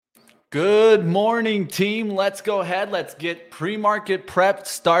Good morning, team. Let's go ahead. Let's get pre-market prep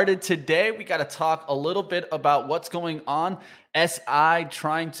started today. We got to talk a little bit about what's going on. SI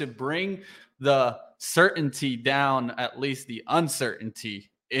trying to bring the certainty down, at least the uncertainty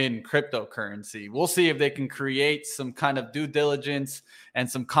in cryptocurrency. We'll see if they can create some kind of due diligence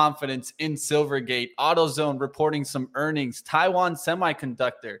and some confidence in Silvergate. AutoZone reporting some earnings. Taiwan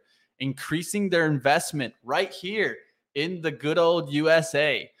Semiconductor increasing their investment right here in the good old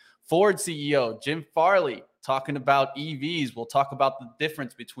USA. Ford CEO Jim Farley talking about EVs. We'll talk about the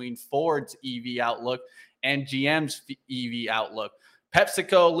difference between Ford's EV outlook and GM's EV outlook.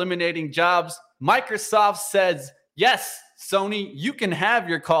 PepsiCo eliminating jobs. Microsoft says, yes, Sony, you can have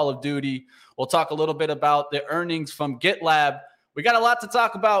your Call of Duty. We'll talk a little bit about the earnings from GitLab. We got a lot to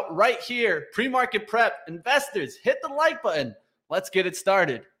talk about right here. Pre-market prep. Investors, hit the like button. Let's get it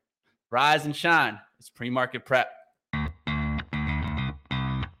started. Rise and shine. It's pre-market prep.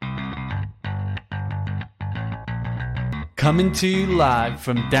 Coming to you live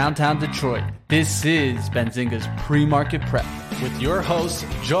from downtown Detroit, this is Benzinga's Pre-Market Prep with your hosts,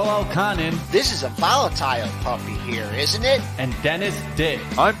 Joel Elkanin. This is a volatile puppy here, isn't it? And Dennis Dick.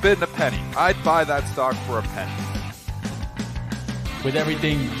 I'm bidding a penny. I'd buy that stock for a penny. With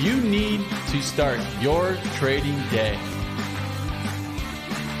everything you need to start your trading day.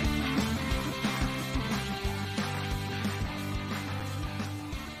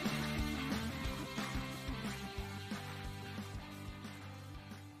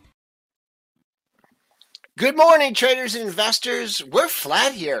 Good morning, traders and investors. We're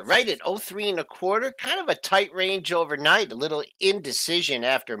flat here, right at 03.25. Kind of a tight range overnight. A little indecision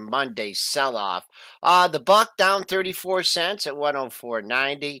after Monday's sell-off. The buck down 34 cents at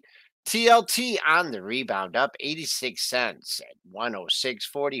 104.90. TLT on the rebound, up 86 cents at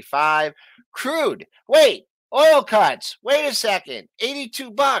 106.45. Crude. Wait. Oil cuts. Wait a second.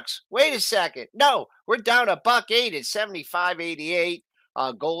 $82. Wait a second. No, we're down $1.08 at 75.88.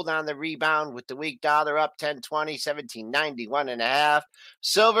 Gold on the rebound with the weak dollar up 10.20, 17.91.5.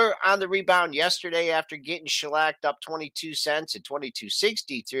 Silver on the rebound yesterday after getting shellacked up 22 cents at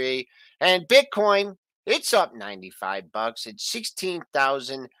 22.63. And Bitcoin, it's up $95 at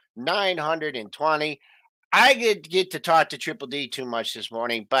 16,920. I get to talk to Triple D too much this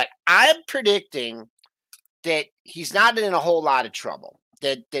morning, but I'm predicting that he's not in a whole lot of trouble.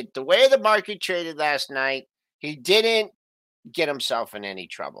 That the way the market traded last night, he didn't get himself in any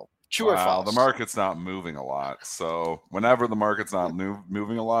trouble. True or false? The market's not moving a lot. So whenever the market's not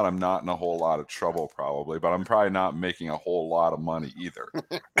moving a lot, I'm not in a whole lot of trouble probably, but I'm probably not making a whole lot of money either.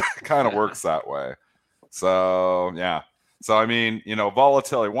 It kind of works that way. So, yeah. So, I mean,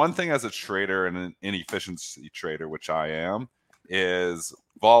 volatility. One thing as a trader and an inefficiency trader, which I am, is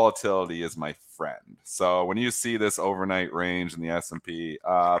volatility is my friend. So when you see this overnight range in the S&P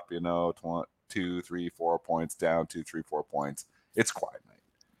up, 2, 3, 4 points down, 2, 3, 4 points. It's quiet night.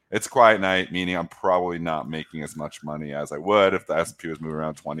 It's quiet night, meaning I'm probably not making as much money as I would if the S&P was moving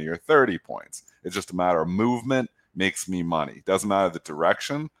around 20 or 30 points. It's just a matter of movement makes me money. Doesn't matter the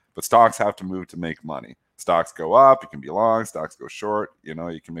direction, but stocks have to move to make money. Stocks go up, you can be long. Stocks go short, you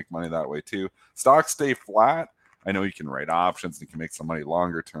can make money that way too. Stocks stay flat. I know you can write options and you can make some money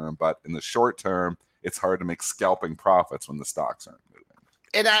longer term, but in the short term, it's hard to make scalping profits when the stocks aren't moving.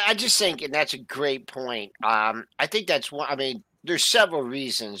 And I just think, and that's a great point. I think that's one. I mean, there's several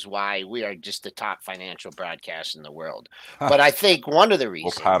reasons why we are just the top financial broadcast in the world. But I think one of the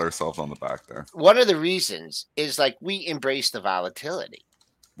reasons we'll pat ourselves on the back there. One of the reasons is like we embrace the volatility.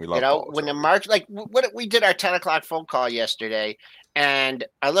 We love volatility. When the market, like what we did our 10 o'clock phone call yesterday. And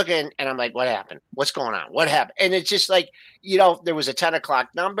I look in and I'm like, what happened? What's going on? What happened? And it's just like, there was a 10 o'clock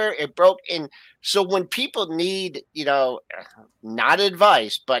number. It broke. And so when people need, not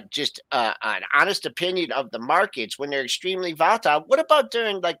advice, but just an honest opinion of the markets when they're extremely volatile, what about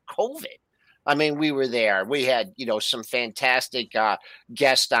during like COVID? I mean, we were there. We had, some fantastic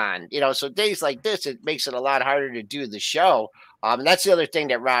guests on, so days like this, it makes it a lot harder to do the show. And that's the other thing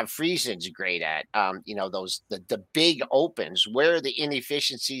that Rob Friesen's great at. The big opens. Where are the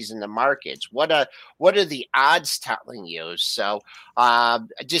inefficiencies in the markets? What are the odds telling you? So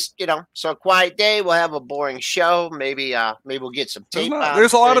so a quiet day. We'll have a boring show. Maybe we'll get some tape.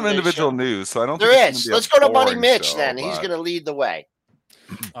 There's a lot of individual news, so I don't think there is. Let's go to Money Mitch show, then. He's going to lead the way.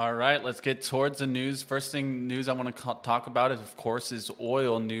 All right, let's get towards the news. First news I want to talk about of course, is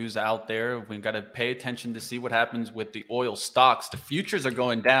oil news out there. We've got to pay attention to see what happens with the oil stocks. The futures are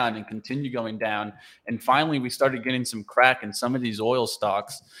going down and continue going down. And finally, we started getting some crack in some of these oil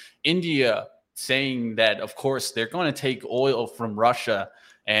stocks. India saying that, of course, they're going to take oil from Russia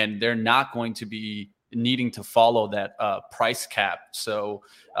and they're not going to be needing to follow that price cap. So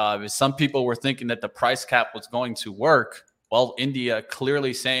some people were thinking that the price cap was going to work. Well, India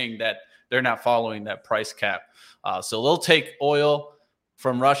clearly saying that they're not following that price cap. So they'll take oil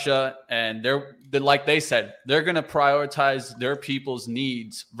from Russia, and they're like they said, they're going to prioritize their people's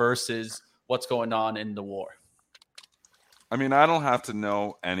needs versus what's going on in the war. I mean, I don't have to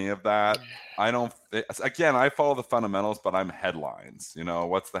know any of that. I follow the fundamentals, but I'm headlines.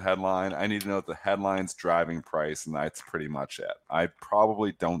 What's the headline? I need to know the headline's driving price, and that's pretty much it. I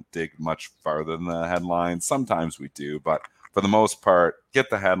probably don't dig much farther than the headlines. Sometimes we do, but for the most part, get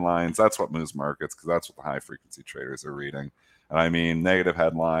the headlines. That's what moves markets, because that's what the high frequency traders are reading. And I mean, negative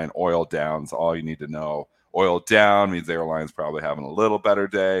headline, oil down's all you need to know. Oil down means the airline's probably having a little better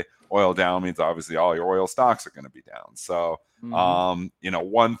day. Oil down means obviously all your oil stocks are going to be down. So,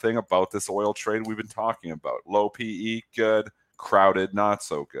 one thing about this oil trade we've been talking about, low PE, good, crowded, not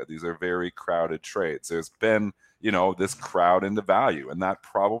so good. These are very crowded trades. There's been, this crowd into value, and that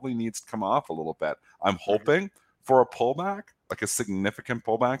probably needs to come off a little bit. I'm hoping for a pullback, like a significant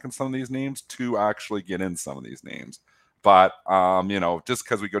pullback in some of these names to actually get in some of these names. But, just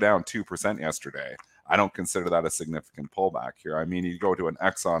because we go down 2% yesterday, I don't consider that a significant pullback here. I mean, you go to an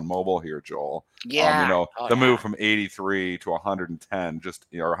Exxon Mobil here, Joel. Yeah. The move from 83 to 110,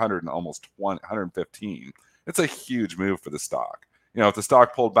 or 100 and almost 115. It's a huge move for the stock. If the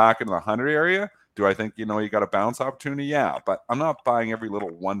stock pulled back into the 100 area, do I think, you got a bounce opportunity? Yeah, but I'm not buying every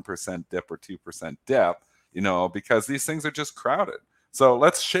little 1% dip or 2% dip, because these things are just crowded. So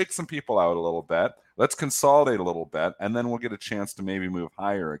let's shake some people out a little bit. Let's consolidate a little bit, and then we'll get a chance to maybe move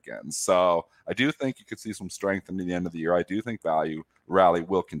higher again. So I do think you could see some strength into the end of the year. I do think value rally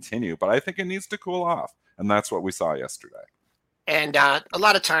will continue, but I think it needs to cool off, and that's what we saw yesterday. And a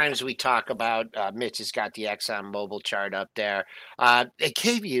lot of times we talk about, Mitch has got the Exxon Mobil chart up there. It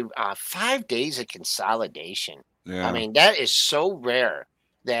gave you 5 days of consolidation. Yeah. I mean, that is so rare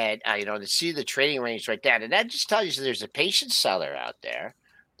that, to see the trading range like that. And that just tells you there's a patient seller out there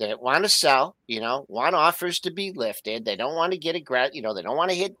that want to sell, want offers to be lifted. They don't want to get aggressive, they don't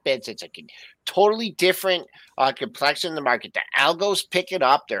want to hit bids. It's a totally different complexion in the market. The algos pick it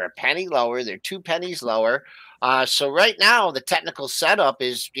up. They're a penny lower. They're 2 pennies lower. So right now, the technical setup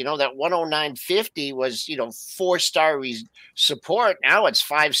is, that 109.50 was, 4-star support. Now it's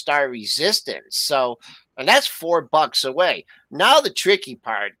 5-star resistance. So, and that's $4 away. Now the tricky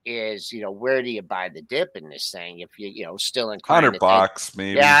part is, where do you buy the dip in this thing? If you, still inclined $100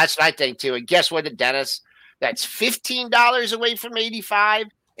 maybe. Yeah, that's what I think too. And guess what, Dennis? That's $15 away from 85.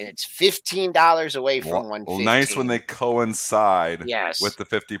 And it's $15 away from 115. Well, nice when they coincide with the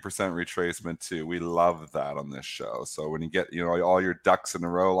 50% retracement too. We love that on this show. So when you get, all your ducks in a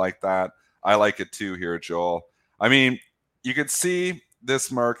row like that, I like it too here, Joel. I mean, you could see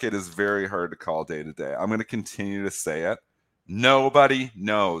this market is very hard to call day to day. I'm going to continue to say it. Nobody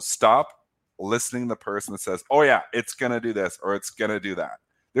knows. Stop listening to the person that says, oh yeah, it's going to do this or it's going to do that.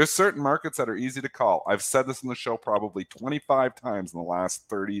 There's certain markets that are easy to call. I've said this on the show probably 25 times in the last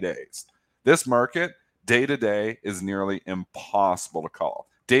 30 days. This market, day to day, is nearly impossible to call.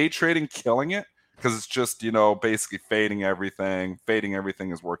 Day trading, killing it, because it's just, basically fading everything. Fading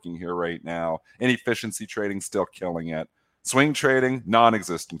everything is working here right now. Inefficiency trading, still killing it. Swing trading,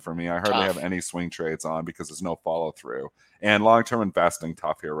 non-existent for me. I hardly have any swing trades on because there's no follow-through. And long-term investing,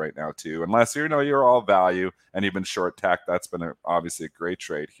 tough here right now too. Unless you're all value and you've been short tech, that's been obviously a great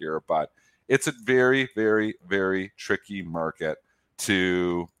trade here. But it's a very, very, very tricky market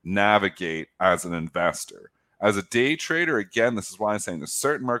to navigate as an investor. As a day trader, again, this is why I'm saying there's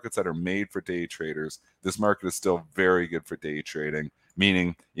certain markets that are made for day traders. This market is still very good for day trading.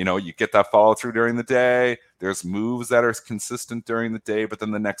 Meaning, you get that follow through during the day. There's moves that are consistent during the day, but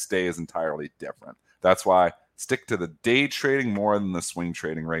then the next day is entirely different. That's why stick to the day trading more than the swing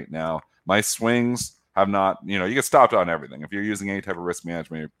trading right now. My swings have not, you get stopped on everything. If you're using any type of risk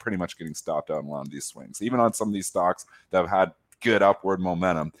management, you're pretty much getting stopped out on a lot of these swings. Even on some of these stocks that have had good upward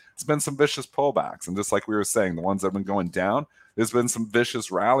momentum, it's been some vicious pullbacks. And just like we were saying, the ones that have been going down, there's been some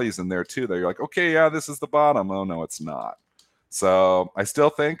vicious rallies in there too that you're like, okay, yeah, this is the bottom. Oh, no, it's not. So I still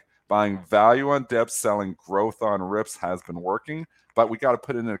think buying value on dips, selling growth on rips has been working, but we got to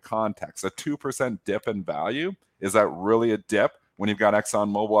put it into context. A 2% dip in value, is that really a dip when you've got Exxon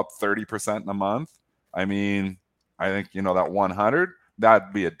Mobil up 30% in a month? I mean, I think, that 100,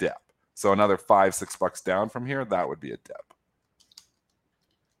 that'd be a dip. So another $5-6 down from here, that would be a dip.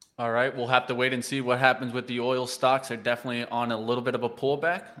 All right, we'll have to wait and see what happens with the oil stocks. They're definitely on a little bit of a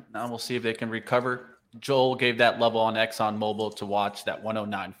pullback. Now we'll see if they can recover. Joel gave that level on Exxon Mobil to watch, that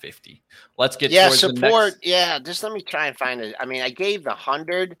 109.50. Let's get towards support. the next. Yeah, just let me try and find it. I mean, I gave the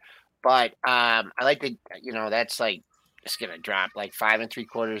 100 But I like the, that's like it's gonna drop like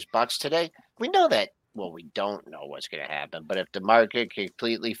 5.75 bucks today. We know that. Well, we don't know what's gonna happen, but if the market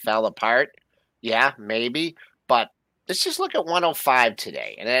completely fell apart, yeah, maybe. But let's just look at 105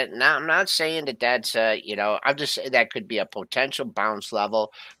 today. And now I'm not saying that that's I'm just saying that could be a potential bounce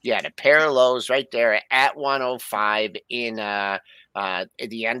level. You had a pair of lows right there at 105 in at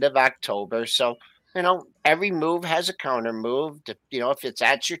the end of October. So every move has a counter move. If it's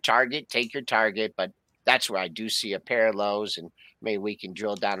at your target, take your target. But that's where I do see a pair of lows, and maybe we can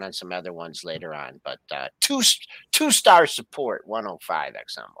drill down on some other ones later on. But two-star support, 105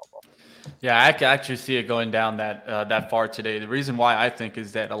 ExxonMobil. Yeah, I can actually see it going down that far today. The reason why I think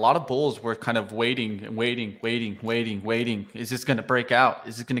is that a lot of bulls were kind of waiting and waiting. Is this going to break out?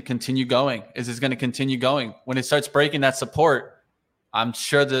 Is it going to continue going? Is this going to continue going? When it starts breaking that support, I'm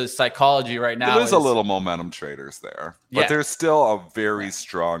sure the psychology right now there's a little momentum traders there, but there's still a very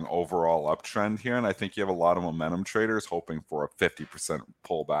strong overall uptrend here, and I think you have a lot of momentum traders hoping for a 50%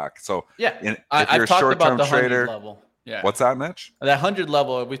 pullback. So if you're a short-term trader, level. Yeah. What's that, Mitch? That 100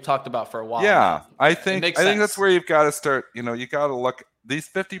 level we've talked about for a while. Yeah, now. I think that's where you've got to start. You got to look. These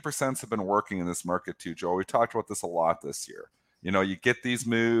 50% have been working in this market too, Joe. We talked about this a lot this year. You get these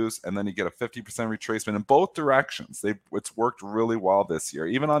moves, and then you get a 50% retracement in both directions. It's worked really well this year.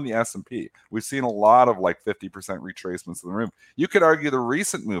 Even on the S&P, we've seen a lot of like 50% retracements in the room. You could argue the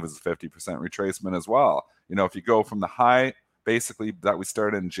recent move is a 50% retracement as well. If you go from the high, basically that we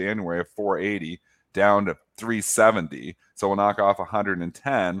started in January of 480 down to 370, so we'll knock off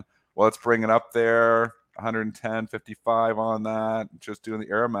 110. Well, let's bring it up there, 110, 55 on that. Just doing the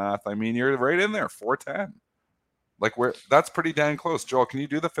air math. I mean, you're right in there, 410. That's pretty dang close. Joel, can you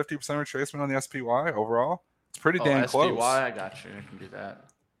do the 50% retracement on the SPY overall? It's pretty dang close. SPY, I got you. I can do that.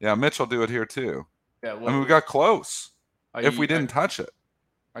 Yeah, Mitch will do it here too. Yeah, we got close. If we didn't touch it.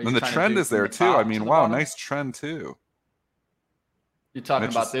 And the trend is there too. I mean, wow, nice trend too. You're talking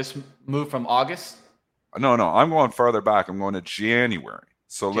about this move from August? No, I'm going farther back. I'm going to January.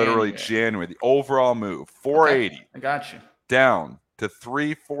 So literally January, the overall move, 480. Okay, I got you. Down to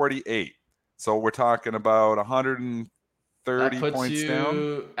 348. So we're talking about 130 that puts points you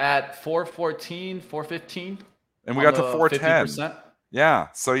down. At 414, 415. And we got to 410. 50%. Yeah.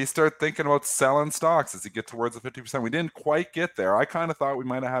 So you start thinking about selling stocks as you get towards the 50%. We didn't quite get there. I kind of thought we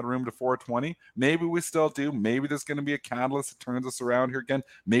might have had room to 420. Maybe we still do. Maybe there's going to be a catalyst that turns us around here again.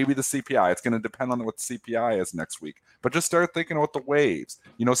 Maybe the CPI. It's going to depend on what the CPI is next week. But just start thinking about the waves.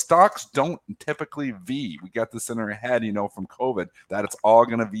 Stocks don't typically V. We got this in our head, from COVID, that it's all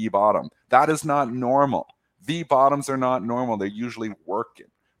going to V bottom. That is not normal. V bottoms are not normal. They're usually working.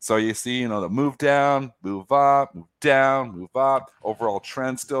 So you see, the move down, move up, move down, move up. Overall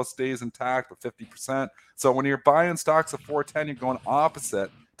trend still stays intact with 50%. So when you're buying stocks at 410, you're going opposite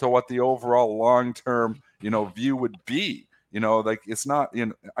to what the overall long-term, view would be. It's not,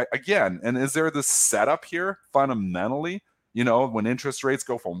 again, and is there this setup here fundamentally, when interest rates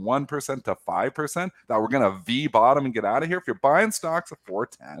go from 1% to 5%, that we're going to V bottom and get out of here? If you're buying stocks at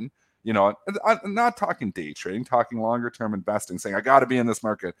 410, I'm not talking day trading, talking longer term investing, saying I got to be in this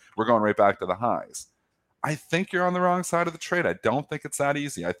market. We're going right back to the highs. I think you're on the wrong side of the trade. I don't think it's that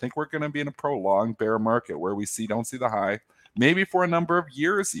easy. I think we're going to be in a prolonged bear market where we don't see the high, maybe for a number of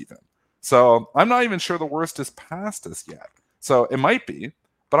years even. So I'm not even sure the worst is past us yet. So it might be,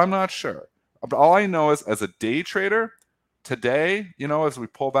 but I'm not sure. But all I know is as a day trader, today, as we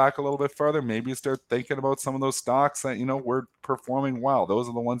pull back a little bit further, maybe you start thinking about some of those stocks that, we're performing well. Those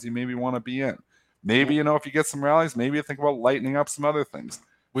are the ones you maybe want to be in. Maybe, if you get some rallies, maybe you think about lightening up some other things.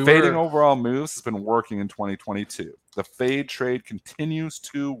 Fading overall moves has been working in 2022. The fade trade continues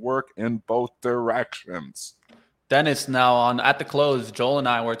to work in both directions. Dennis, now at the close, Joel and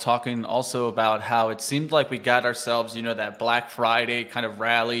I were talking also about how it seemed like we got ourselves, that Black Friday kind of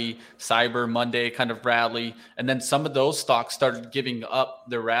rally, Cyber Monday kind of rally, and then some of those stocks started giving up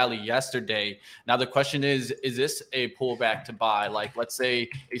the rally yesterday. Now the question is this a pullback to buy? Like, let's say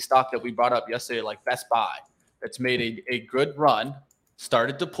a stock that we brought up yesterday, like Best Buy, that's made a good run,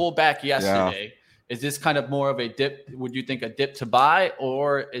 started to pull back yesterday. Yeah. Is this kind of more of a dip? Would you think a dip to buy,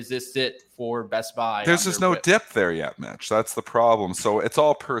 or is this it for Best Buy? There's just no dip there yet, Mitch. That's the problem. So it's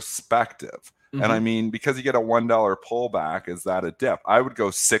all perspective. Mm-hmm. And I mean, because you get a $1 pullback, is that a dip? I would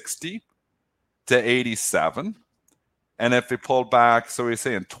go 60 to 87. And if it pulled back, so we're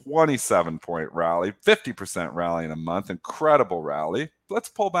saying 27-point rally, 50% rally in a month, incredible rally. Let's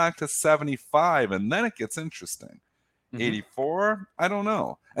pull back to 75, and then it gets interesting. 84, I don't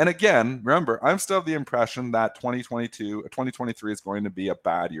know. And again, remember, I'm still of the impression that 2023 is going to be a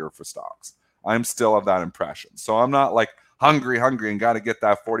bad year for stocks. I'm still of that impression. So I'm not like hungry, and got to get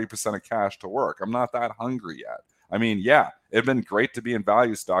that 40% of cash to work. I'm not that hungry yet. I mean, yeah, it'd been great to be in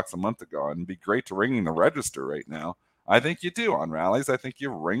value stocks a month ago and be great to ringing the register right now. I think you do on rallies. I think you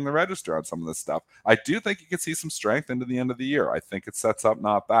ring the register on some of this stuff. I do think you can see some strength into the end of the year. I think it sets up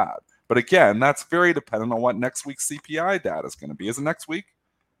not bad. But again, that's very dependent on what next week's CPI data is going to be. Is it next week?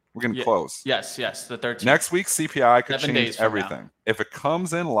 We're getting close. Yes, the 13th. Next week's CPI could change everything. If it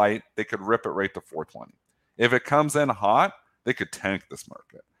comes in light, they could rip it right to 420. If it comes in hot, they could tank this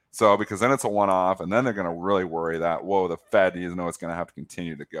market. So because then it's a one-off, and then they're going to really worry that, whoa, the Fed, it's going to have to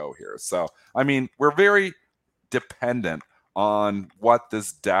continue to go here. So, I mean, we're very dependent on what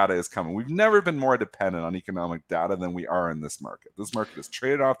this data is coming. We've never been more dependent on economic data than we are in this market. This market is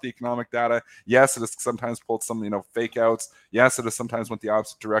traded off the economic data. Yes, it has sometimes pulled some, fake outs. Yes, it has sometimes went the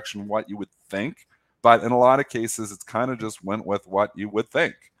opposite direction, what you would think. But in a lot of cases, it's kind of just went with what you would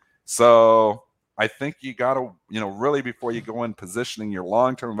think. So I think you got to, really before you go in positioning your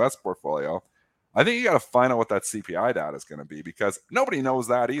long-term invest portfolio, I think you got to find out what that CPI data is going to be, because nobody knows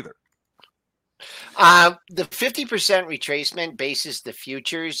that either. The 50% retracement basis the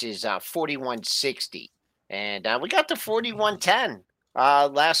futures is 4160, and we got to 4110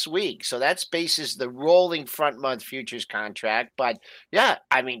 last week. So that's basis the rolling front month futures contract. But yeah,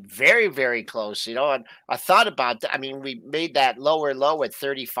 I mean, very, very close. And I thought about that. I mean, we made that lower low at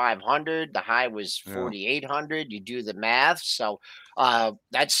 3,500. The high was 4,800. You do the math. So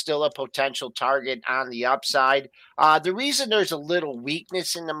that's still a potential target on the upside. The reason there's a little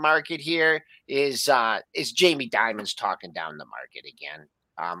weakness in the market here is Jamie Dimon's talking down the market again.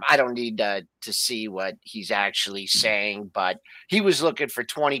 I don't need to see what he's actually saying, but he was looking for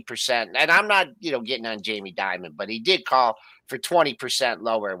 20%. And I'm not, getting on Jamie Dimon, but he did call for 20%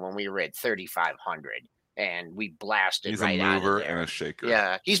 lower when we were at 3,500. And we blasted right out of there. He's a mover and a shaker.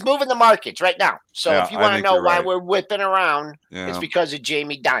 Yeah, he's moving the markets right now. So if you want to know why we're whipping around, it's because of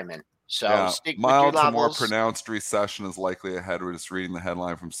Jamie Dimon. So stick with your mild to levels. more pronounced recession is likely ahead. We're just reading the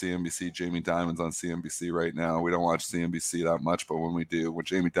headline from CNBC. Jamie Dimon's on CNBC right now. We don't watch CNBC that much, but when we do, when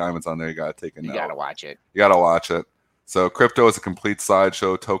Jamie Dimon's on there, you got to take a note. You got to watch it. You got to watch it. So crypto is a complete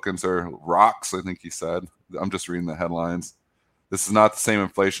sideshow. Tokens are rocks, I think he said. I'm just reading the headlines. This is not the same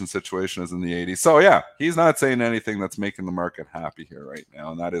inflation situation as in the 80s. So, yeah, he's not saying anything that's making the market happy here right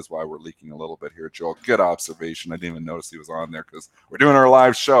now, and that is why we're leaking a little bit here, Joel. Good observation. I didn't even notice he was on there because we're doing our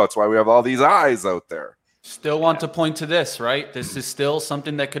live show. That's why we have all these eyes out there. Still want to point to this, right? This is still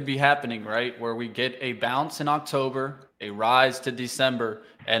something that could be happening, right? Where we get a bounce in October, a rise to December,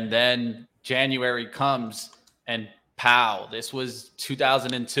 and then January comes and pow. This was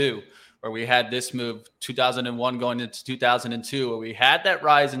 2002. Where we had this move, 2001 going into 2002, where we had that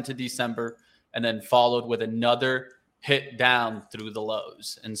rise into December and then followed with another hit down through the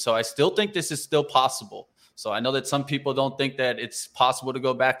lows. And so I still think this is still possible. So I know that some people don't think that it's possible to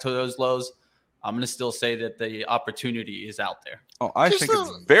go back to those lows. I'm going to still say that the opportunity is out there. Oh, I think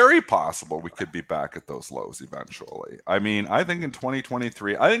it's very possible we could be back at those lows eventually. I mean, I think in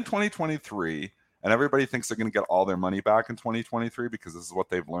 2023, and everybody thinks they're going to get all their money back in 2023 because this is what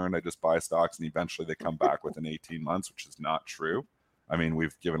they've learned. I just buy stocks and eventually they come back within 18 months, which is not true. I mean,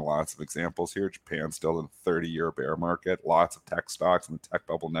 we've given lots of examples here. Japan's still in a 30-year bear market. Lots of tech stocks, and the tech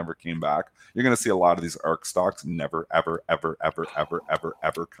bubble never came back. You're going to see a lot of these ARK stocks never, ever, ever, ever, ever, ever,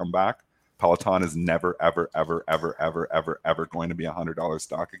 ever come back. Peloton is never, ever, ever, ever, ever, ever, ever going to be a $100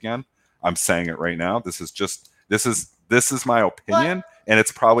 stock again. I'm saying it right now. This is my opinion, and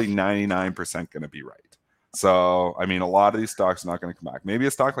it's probably 99% going to be right. So, I mean, a lot of these stocks are not going to come back. Maybe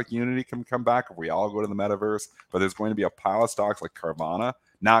a stock like Unity can come back if we all go to the metaverse, but there's going to be a pile of stocks like Carvana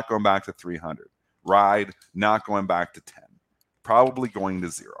not going back to 300. Ride not going back to 10. Probably going to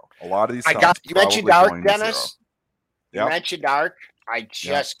 0. A lot of these stocks you mentioned ARK, Dennis. Yep. You mentioned ARK. I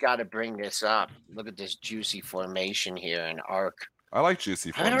just got to bring this up. Look at this juicy formation here in ARK. I like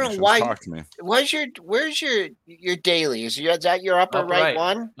juicy formations. I don't know why. Talk to me. Where's your daily? Is that your upper right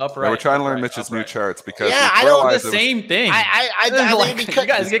one? Upper right. Yeah, we're trying to learn Mitch's new charts because I don't the same thing. I because you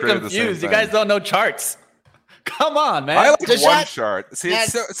guys get confused. You guys don't know charts. Come on, man. I like one chart. See,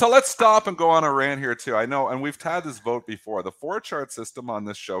 so let's stop and go on a rant here too. I know, and we've had this vote before. The 4-chart system on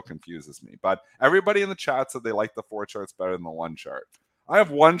this show confuses me, but everybody in the chat said they like the 4 charts better than the 1 chart. I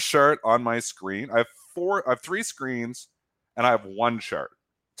have 1 chart on my screen. I have 3 screens. And I have 1 chart.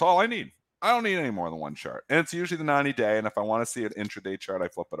 That's all I need. I don't need any more than 1 chart. And it's usually the 90-day. And if I want to see an intraday chart, I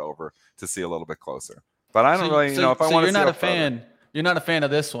flip it over to see a little bit closer. But I don't if I want to see you're not a fan. You're not a fan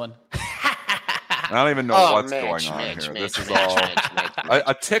of this one. I don't even know what's going on here. This is all.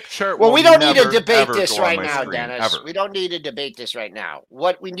 A tick chart. Well, will we don't need to never, debate ever this go on right my now, screen, Dennis. ever. We don't need to debate this right now.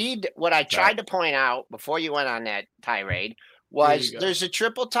 What I tried to point out before you went on that tirade was there's a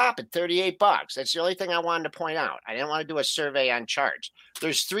triple top at $38. That's the only thing I wanted to point out. I didn't want to do a survey on charts.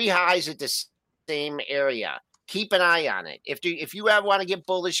 There's 3 highs at the same area. Keep an eye on it. If you ever want to get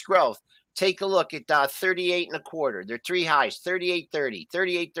bullish growth, take a look at 38 and a quarter. There are 3 highs: 38.30,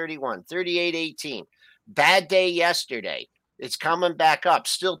 38.31, 38.18. Bad day yesterday. It's coming back up,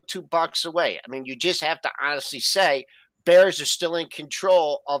 still $2 away. I mean, you just have to honestly say bears are still in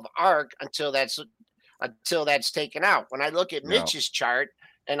control of ARK until that's taken out. When I look at Mitch's chart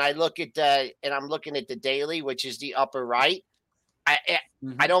and I look at and I'm looking at the daily, which is the upper right, I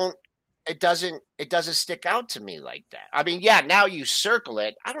don't. It doesn't stick out to me like that. I mean, yeah, now you circle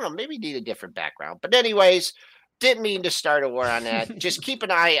it. I don't know. Maybe you need a different background. But anyways, didn't mean to start a war on that. Just keep an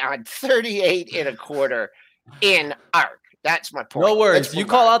eye on 38 and a quarter in ARK. That's my point. No worries. You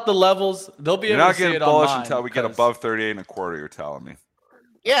call out the levels. They'll be able to see it online. You're not getting bullish until we get above 38 and a quarter, you're telling me.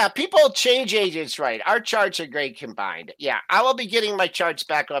 Yeah, people change agents, right? Our charts are great combined. Yeah, I will be getting my charts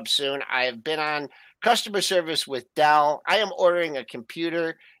back up soon. I have been on customer service with Dell. I am ordering a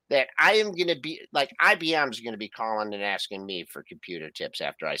computer that I am going to be like IBM is going to be calling and asking me for computer tips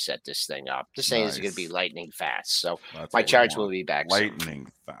after I set this thing up. This thing is going to be lightning fast. So my charts will be back lightning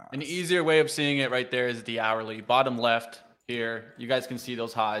fast. An easier way of seeing it right there is the hourly. Bottom left here, you guys can see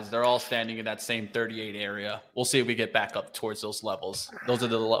those highs. They're all standing in that same 38 area. We'll see if we get back up towards those levels. Those are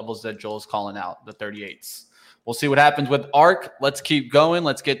the levels that Joel's calling out, the 38s. We'll see what happens with ARK. Let's keep going.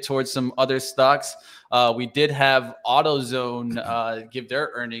 Let's get towards some other stocks. We did have AutoZone give their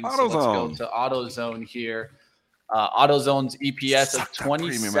earnings. So let's go to AutoZone here. AutoZone's EPS of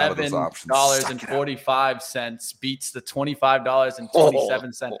 $27.45 beats the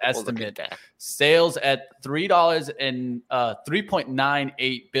 $25.27 estimate. Sales at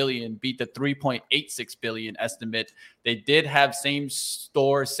 $3.98 billion beat the $3.86 billion estimate. They did have same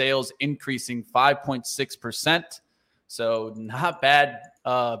store sales increasing 5.6%. So not bad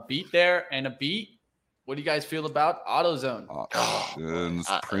beat there and a beat. What do you guys feel about AutoZone? Options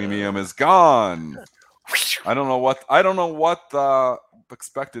premium is gone. I don't know what the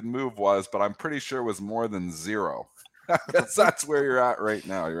expected move was, but I'm pretty sure it was more than 0. That's where you're at right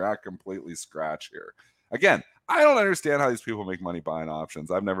now. You're at completely scratch here. Again, I don't understand how these people make money buying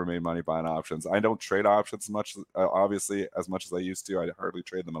options. I've never made money buying options. I don't trade options much, obviously, as much as I used to. I hardly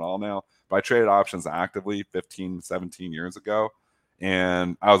trade them at all now. But I traded options actively 15, 17 years ago,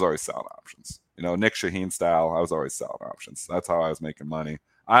 and I was always selling options. You know, Nick Shaheen style, I was always selling options. That's how I was making money.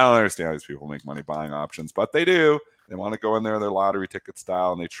 I don't understand how these people make money buying options, but they do. They want to go in there, their lottery ticket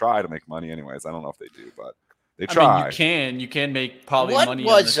style, and they try to make money anyways. I don't know if they do, but they try. I mean, you can make probably money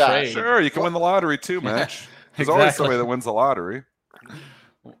on the trade. Sure, you can win the lottery too, Mitch. There's always somebody that wins the lottery.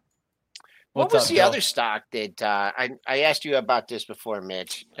 What was the other stock that I asked you about this before,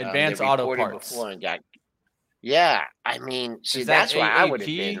 Mitch? Advanced Auto Parts. Yeah, I mean, see, that's why I would have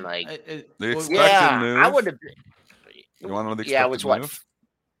been like the expected move. I would have been. You want to know the expected it was move? What?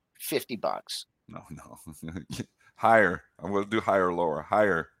 $50. No. Higher. I'm going to do higher or lower.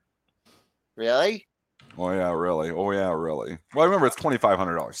 Higher. Really? Oh yeah, really. Well, remember it's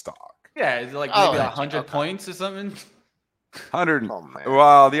 $2,500 stock. Yeah, is it like maybe 100 points or something? 100. Oh,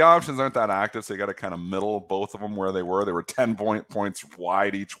 well, the options aren't that active, so you got to kind of middle both of them where they were. They were 10 points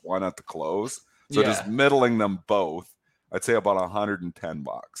wide each one at the close. So just middling them both. I'd say about $110.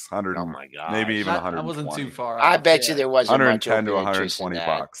 100. Oh my god! Maybe even 100. I wasn't too far out. I bet you there wasn't 110 to 120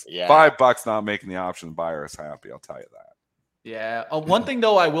 bucks. Yeah. $5 not making the option buyers happy. I'll tell you that. Yeah. One thing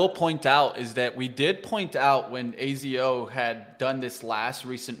though, I will point out is that we did point out when AZO had done this last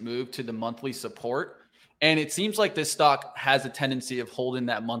recent move to the monthly support, and it seems like this stock has a tendency of holding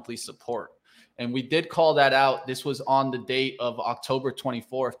that monthly support. And we did call that out. This was on the date of October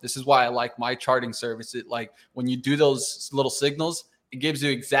 24th. This is why I like my charting service. It like when you do those little signals, it gives you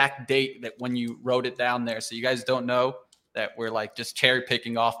exact date that when you wrote it down there. So you guys don't know that we're like just cherry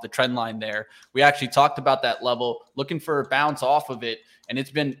picking off the trend line there. We actually talked about that level, looking for a bounce off of it. And it's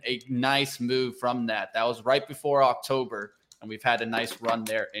been a nice move from that. That was right before October. And we've had a nice run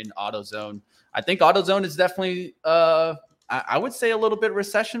there in AutoZone. I think AutoZone is definitely I would say a little bit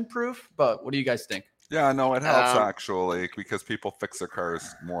recession proof, but what do you guys think? Yeah, no, it helps actually because people fix their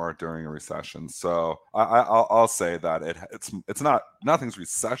cars more during a recession. So I'll say that it's not nothing's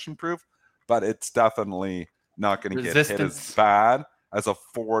recession proof, but it's definitely not going to get hit as bad as a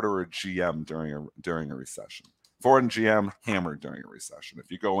Ford or a GM during a recession. Ford and GM hammered during a recession.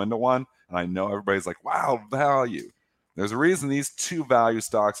 If you go into one, and I know everybody's like, wow, value. There's a reason these two value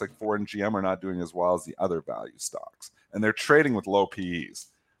stocks like Ford and GM are not doing as well as the other value stocks. And they're trading with low PEs.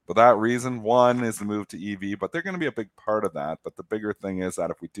 But that reason, one, is the move to EV, but they're going to be a big part of that. But the bigger thing is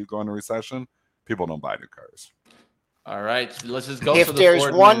that if we do go into recession, people don't buy new cars. All right, so let's just go. If for the there's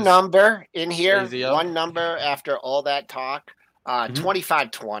Ford one news. number in here, AZO. one number after all that talk,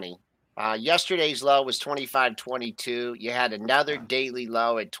 25.20. Yesterday's low was 25.22. You had another daily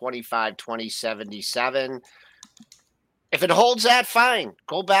low at 25.20.77. If it holds that, fine.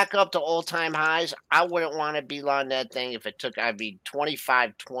 Go back up to all-time highs. I wouldn't want to be on that thing if it took, I'd be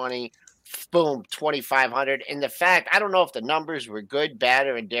 25.20, boom, 2,500. And the fact, I don't know if the numbers were good, bad,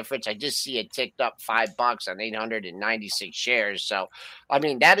 or indifference. I just see it ticked up $5 on 896 shares. So, I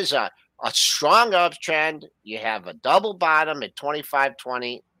mean, that is a strong uptrend. You have a double bottom at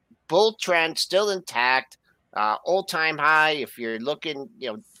 25.20. Bull trend still intact. All-time high, if you're looking,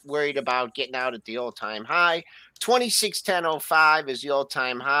 worried about getting out at the all-time high, 26.10.05 is the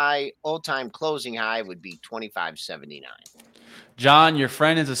all-time high. All-time closing high would be 25.79. John, your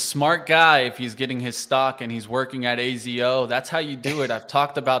friend is a smart guy if he's getting his stock and he's working at AZO. That's how you do it. I've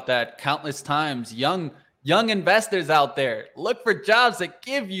talked about that countless times. Young investors out there, look for jobs that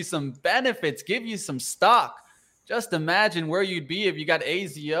give you some benefits, give you some stock. Just imagine where you'd be if you got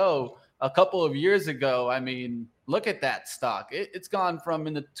AZO a couple of years ago. I mean, look at that stock. It's gone from,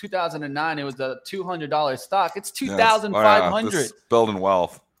 in the 2009, it was a $200 stock. It's $2,500. Yes. Building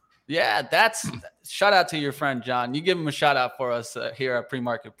wealth. Yeah, that's shout out to your friend, John. You give him a shout out for us here at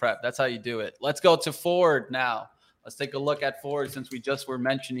Pre-Market Prep. That's how you do it. Let's go to Ford now. Let's take a look at Ford since we just were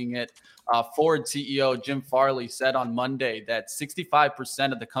mentioning it. Ford CEO Jim Farley said on Monday that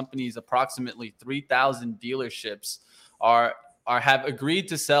 65% of the company's approximately 3,000 dealerships have agreed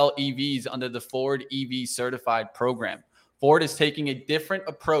to sell EVs under the Ford EV certified program. Ford is taking a different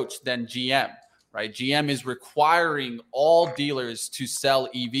approach than GM, right? GM is requiring all dealers to sell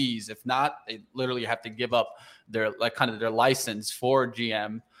EVs. If not, they literally have to give up their license for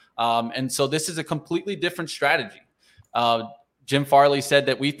GM. And so this is a completely different strategy. Jim Farley said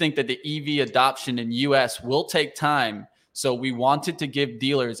that we think that the EV adoption in US will take time. So we wanted to give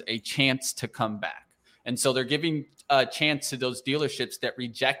dealers a chance to come back. And so they're giving a chance to those dealerships that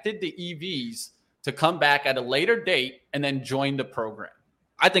rejected the EVs to come back at a later date and then join the program.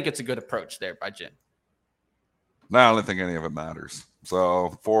 I think it's a good approach there by Jim. No, I don't think any of it matters.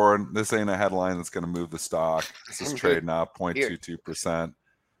 So Ford, this ain't a headline that's going to move the stock. This is trading up 0.22%.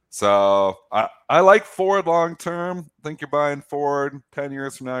 So I like Ford long term. Think you're buying Ford. 10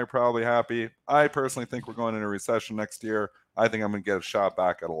 years from now, you're probably happy. I personally think we're going into a recession next year. I think I'm going to get a shot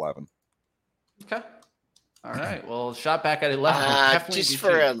back at 11. Okay. All right. Well, shot back at 11. Just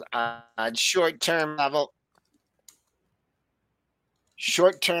for a short-term level.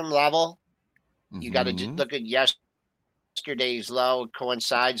 Short-term level, you got to look at yesterday's low. It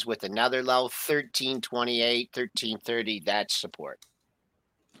coincides with another low, 1328, 1330. That's support.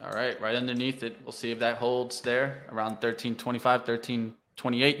 All right. Right underneath it. We'll see if that holds there around 1325,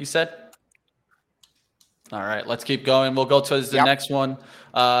 1328, you said? All right, let's keep going. We'll go to the next one.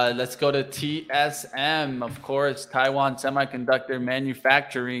 Let's go to TSM, of course, Taiwan Semiconductor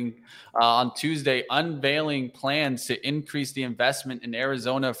Manufacturing, on Tuesday, unveiling plans to increase the investment in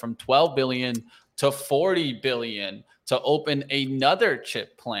Arizona from $12 billion to $40 billion to open another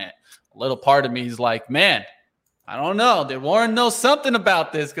chip plant. A little part of me is like, man, I don't know. Did Warren know something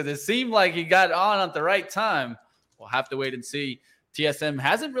about this? Because it seemed like he got on at the right time. We'll have to wait and see. TSM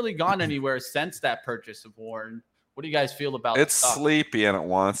hasn't really gone anywhere since that purchase of Warren. What do you guys feel about it? It's sleepy and it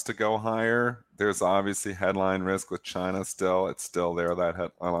wants to go higher. There's obviously headline risk with China still. It's still there, that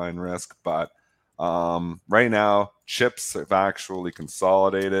headline risk. But right now, chips have actually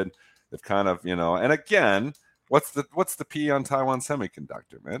consolidated. They've kind of, and again, what's the PE on Taiwan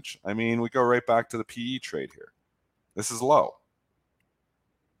Semiconductor, Mitch? I mean, we go right back to the PE trade here. This is low.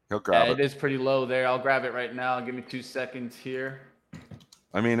 He'll grab it. It is pretty low there. I'll grab it right now. Give me 2 seconds here.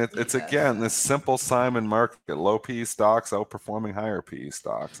 I mean, it's again, this simple Simon market. Low PE stocks outperforming higher PE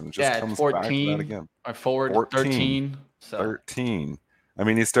stocks. And it just comes 14, back to that again. Or forward 13. So. 13. I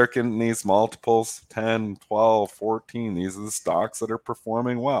mean, you start getting these multiples, 10, 12, 14. These are the stocks that are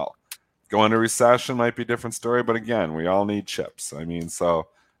performing well. Going into recession might be a different story. But again, we all need chips. I mean, so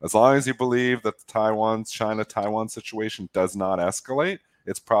as long as you believe that the China-Taiwan situation does not escalate,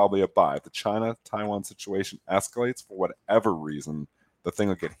 it's probably a buy. If the China-Taiwan situation escalates for whatever reason, the thing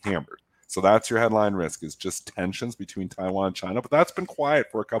will get hammered. So that's your headline risk, is just tensions between Taiwan and China. But that's been quiet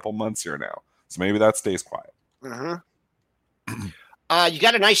for a couple months here now. So maybe that stays quiet. You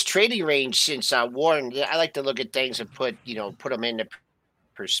got a nice trading range since Warren. I like to look at things and put them into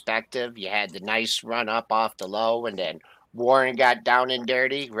perspective. You had the nice run up off the low, and then Warren got down and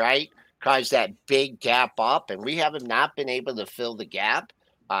dirty, right? Caused that big gap up, and we have not been able to fill the gap.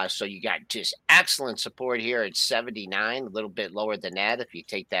 So you got just excellent support here at 79, a little bit lower than that. If you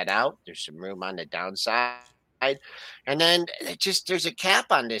take that out, there's some room on the downside. And then there's a cap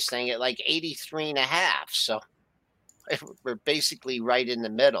on this thing at like 83 and a half. So we're basically right in the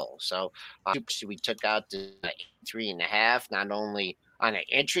middle. So we took out the 83 and a half, not only on an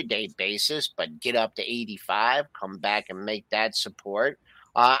intraday basis, but get up to 85, come back and make that support.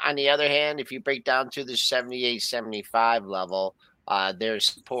 On the other hand, if you break down to the 78, 75 level, there's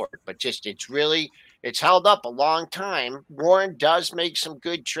support, but it's held up a long time. Warren does make some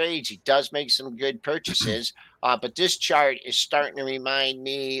good trades. He does make some good purchases. But this chart is starting to remind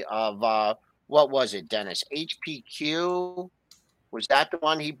me of, what was it, Dennis? HPQ? Was that the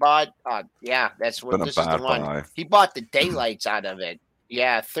one he bought? Yeah, that's what this is the one. Buy. He bought the daylights out of it.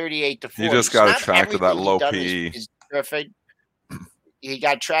 Yeah, 38 to 40. He just got attracted to that low PE. Is perfect. He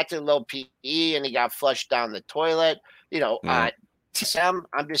got attracted to low PE and he got flushed down the toilet. Sam,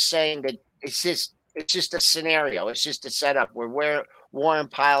 I'm just saying that it's just a scenario. It's just a setup where Warren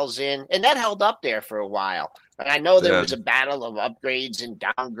piles in, and that held up there for a while. And I know there was a battle of upgrades and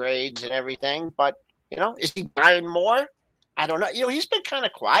downgrades and everything, but is he buying more? I don't know. He's been kind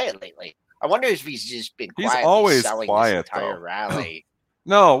of quiet lately. I wonder if he's just been quiet. He's always selling quiet, this entire though. rally.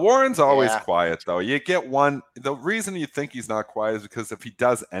 No, Warren's always quiet, though. You get one. The reason you think he's not quiet is because if he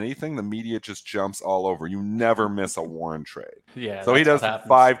does anything, the media just jumps all over. You never miss a Warren trade. Yeah. So he does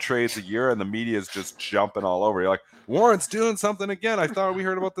 5 trades a year, and the media is just jumping all over. You're like, Warren's doing something again. I thought we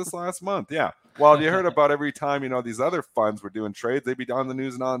heard about this last month. Yeah. Well, you heard about every time, these other funds were doing trades, they'd be on the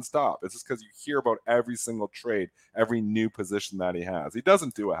news nonstop. It's just because you hear about every single trade, every new position that he has. He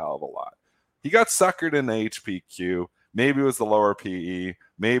doesn't do a hell of a lot. He got suckered in the HPQ. Maybe it was the lower PE.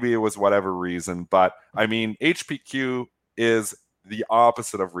 Maybe it was whatever reason. But, HPQ is the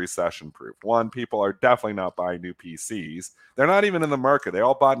opposite of recession-proof. One, people are definitely not buying new PCs. They're not even in the market. They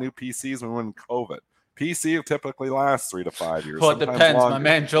all bought new PCs when we were in COVID. PC typically lasts 3 to 5 years. Well, it depends. Longer. My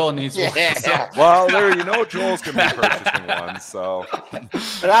man Joel needs one. So. Well, Joel's going to be purchasing one. So,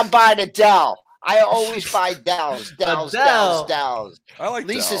 but I'm buying a Dell. I always buy Dells. I like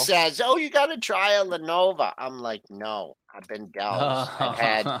Lisa Dell. says, "Oh, you got to try a Lenovo." I'm like, "No, I've been Dells.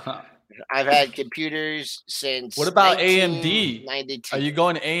 I've had computers since." What about AMD? 92. Are you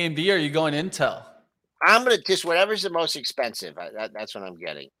going AMD or are you going Intel? I'm gonna just whatever's the most expensive. That's what I'm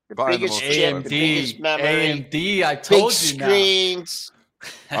getting. The biggest chip, the biggest memory. AMD. I told big you screens.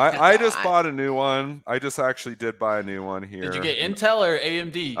 I just bought a new one. I just actually did buy a new one here. Did you get Intel or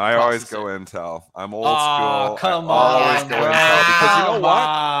AMD? I always go Intel. I'm old school. Come I always on, go bro. Intel because you know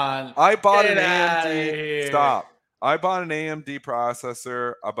what? I bought Get an outta AMD. here. Stop. I bought an AMD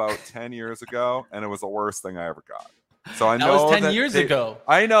processor about 10 years ago, and it was the worst thing I ever got. So I know that was 10 years ago.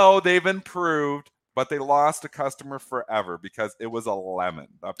 I know they've improved, but they lost a customer forever because it was a lemon.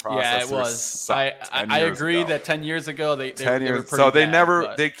 That processor Yeah, it was. sucked I agree that 10 years ago they were pretty so they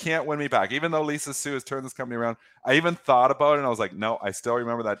bad, they can't win me back. Even though Lisa Su has turned this company around, I even thought about it and I was like, no, I still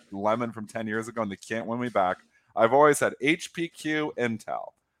remember that lemon from 10 years ago and they can't win me back. I've always had HPQ,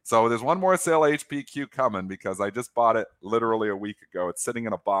 Intel. So there's one more sale HPQ coming because I just bought it literally a week ago. It's sitting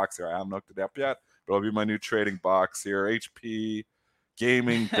in a box here. I haven't hooked it up yet, but it'll be my new trading box here. HP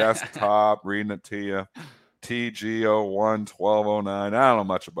Gaming Desktop, reading it to you. TG011209. I don't know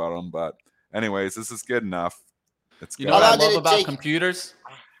much about them, but anyways, this is good enough. It's good. You know what I love about computers?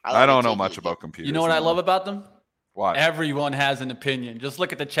 I don't know much about computers. You know what I love about them? What? Everyone has an opinion. Just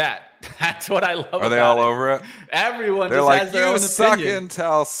look at the chat. That's what I love about it. Are they all over it? Everyone They're just like, has their you own suck, opinion.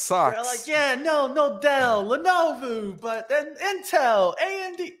 Intel sucks. They're like, yeah, no Dell, Lenovo, but then Intel,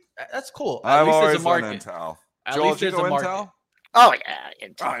 AMD. That's cool. I've always done Intel. At Joel, least did you there's go a market. Intel? Oh yeah,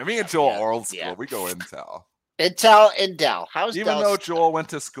 Intel. Me and Joel are old school. We go Intel. Intel and Dell. How's Even Dell? though Joel went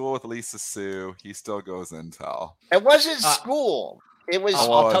to school with Lisa Su, he still goes Intel. It wasn't school. It was.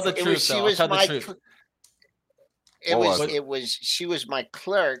 I'll tell the truth. She was my. She was my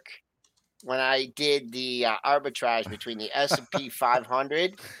clerk when I did the arbitrage between the S&P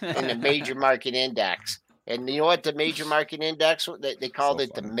 500 and the major market index. And you know what the major market index? They called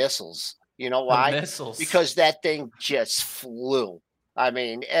it the missiles. You know why? The missiles. Because that thing just flew. I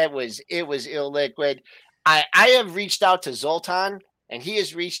mean, it was illiquid. I have reached out to Zoltan, and he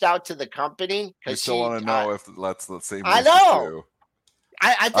has reached out to the company. I still want to know if that's the same. I know.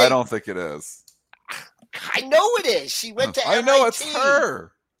 I don't think it is. I know it is. She went to MIT. I know it's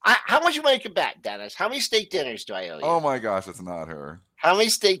her. How much you make a bet, Dennis? How many steak dinners do I owe you? Oh my gosh, it's not her. How many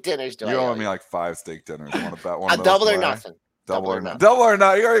steak dinners do I owe you? You owe me like 5 steak dinners. You want to bet one? A double or nothing. Double or nothing. Double or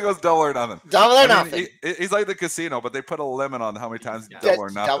nothing. He already goes double or nothing. Double or nothing. He's like the casino, but they put a limit on how many times double or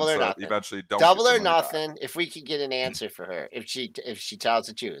nothing. Double or so nothing. Eventually, don't double or nothing. If we could get an answer for her, if she tells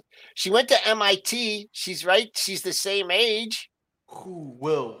the truth, she went to MIT. She's right. She's the same age. Who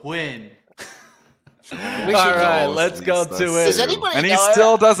will win? All right, let's go to it. Does anybody and he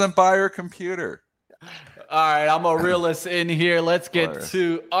still doesn't buy her computer. All right, I'm going to reel us in here. Let's get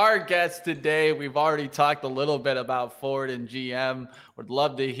to our guest today. We've already talked a little bit about Ford and GM. Would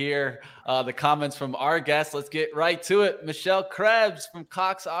love to hear the comments from our guests. Let's get right to it. Michelle Krebs from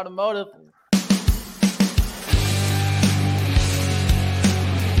Cox Automotive.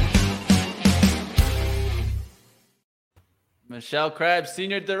 Michelle Krebs,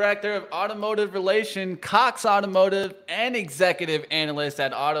 Senior Director of Automotive Relation, Cox Automotive, and Executive Analyst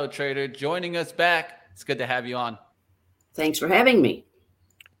at Auto Trader, joining us back. It's good to have you on. Thanks for having me.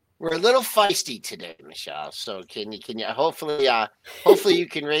 We're a little feisty today, Michelle. So can you hopefully you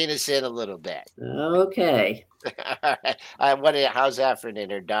can rein us in a little bit. Okay. All right. How's that for an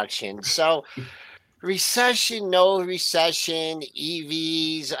introduction? So recession, no recession,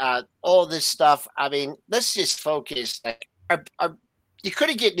 EVs, all this stuff. I mean, let's just focus. You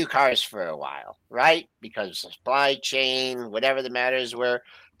couldn't get new cars for a while, right? Because supply chain, whatever the matters were.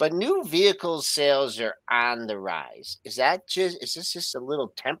 But new vehicle sales are on the rise. Is this just a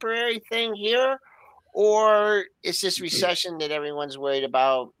little temporary thing here? Or is this recession that everyone's worried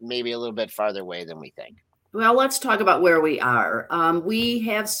about maybe a little bit farther away than we think? Well, let's talk about where we are. We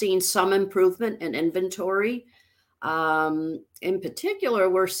have seen some improvement in inventory. In particular,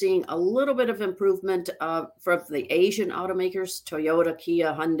 we're seeing a little bit of improvement from the Asian automakers, Toyota,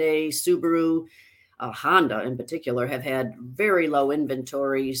 Kia, Hyundai, Subaru. Honda in particular have had very low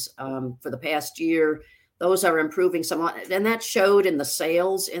inventories for the past year. Those are improving somewhat, and that showed in the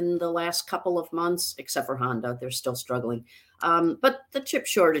sales in the last couple of months, except for Honda. They're still struggling. But the chip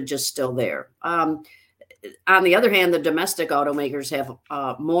shortage is still there. On the other hand, the domestic automakers have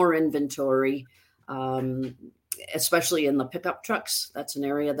more inventory, especially in the pickup trucks. That's an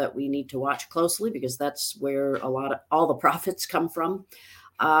area that we need to watch closely because that's where all the profits come from.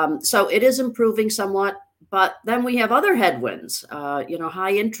 So it is improving somewhat, but then we have other headwinds.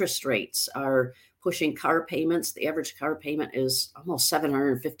 High interest rates are pushing car payments. The average car payment is almost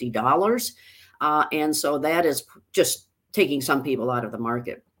 $750. And so that is just taking some people out of the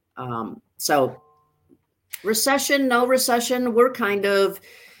market. So recession, no recession, we're kind of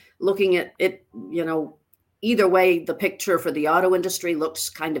looking at it, either way, the picture for the auto industry looks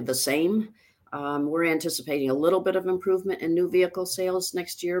kind of the same. We're anticipating a little bit of improvement in new vehicle sales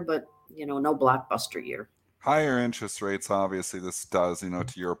next year, but, no blockbuster year. Higher interest rates, obviously, this does, to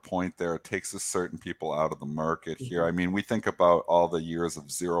your point there, it takes certain people out of the market here. I mean, we think about all the years of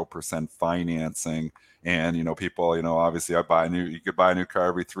 0% financing and, people, obviously you could buy a new car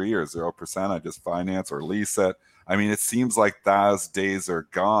every 3 years, 0%, I just finance or lease it. I mean, it seems like those days are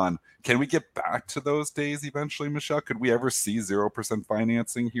gone. Can we get back to those days eventually, Michelle? Could we ever see 0%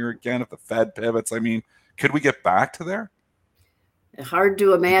 financing here again if the Fed pivots? I mean, could we get back to there? Hard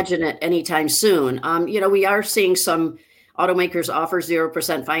to imagine it anytime soon. We are seeing some automakers offer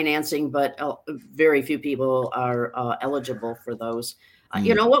 0% financing, but very few people are eligible for those.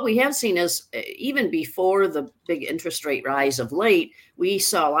 What we have seen is even before the big interest rate rise of late, we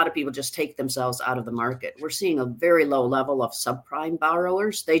saw a lot of people just take themselves out of the market. We're seeing a very low level of subprime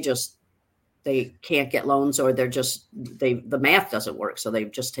borrowers. They can't get loans, or the math doesn't work. So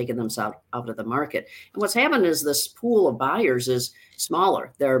they've just taken themselves out of the market. And what's happened is this pool of buyers is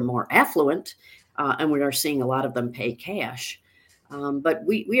smaller. They're more affluent, and we are seeing a lot of them pay cash. But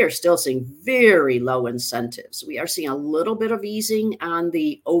we are still seeing very low incentives. We are seeing a little bit of easing on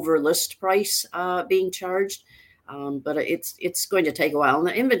the over list price being charged, but it's going to take a while. And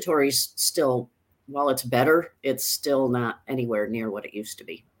the inventory is still, while it's better, it's still not anywhere near what it used to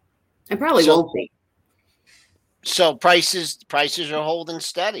be, and probably won't be. So prices are holding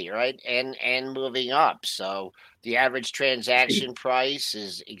steady, right, and moving up. So the average transaction price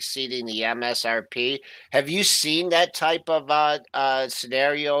is exceeding the MSRP. Have you seen that type of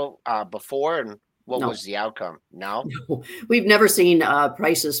scenario before? And what was the outcome? No, we've never seen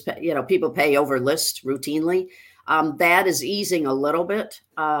prices. People pay over list routinely. That is easing a little bit,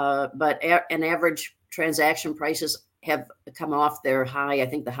 but an average transaction prices have come off their high. I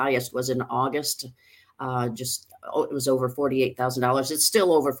think the highest was in August. It was over $48,000. It's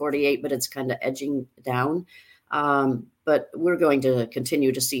still over 48, but it's kind of edging down. But we're going to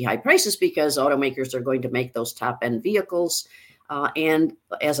continue to see high prices because automakers are going to make those top end vehicles. And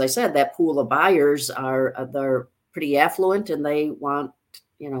as I said, that pool of buyers they're pretty affluent and they want,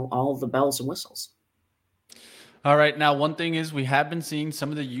 all the bells and whistles. All right. Now, one thing is we have been seeing some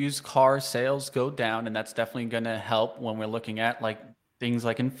of the used car sales go down, and that's definitely going to help when we're looking at like things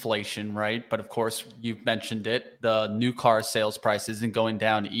like inflation, right? But of course, you've mentioned it. The new car sales price isn't going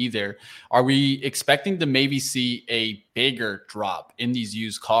down either. Are we expecting to maybe see a bigger drop in these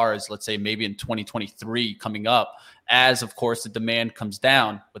used cars, let's say maybe in 2023 coming up, as of course the demand comes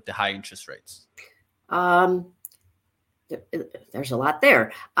down with the high interest rates? Um, there's a lot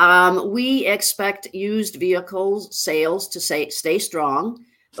there. We expect used vehicles sales to stay strong.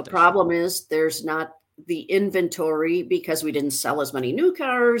 The problem is there's not the inventory because we didn't sell as many new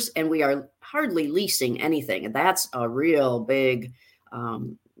cars and we are hardly leasing anything. And that's a real big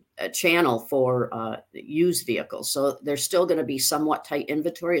channel for used vehicles. So there's still going to be somewhat tight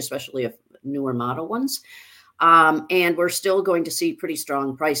inventory, especially of newer model ones. And we're still going to see pretty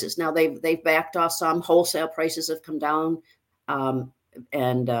strong prices. Now they've backed off some. Wholesale prices have come down,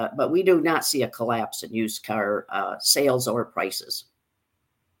 but we do not see a collapse in used car sales or prices.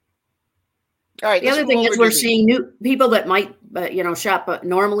 All right. The other thing is we're seeing new people that might,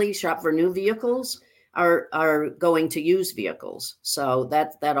 normally shop for new vehicles are going to used vehicles. So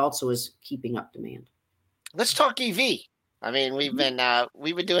that also is keeping up demand. Let's talk EV. I mean, we've been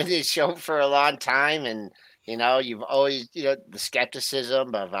doing this show for a long time, and you've always, the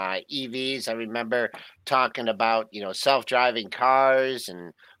skepticism of EVs. I remember talking about, self-driving cars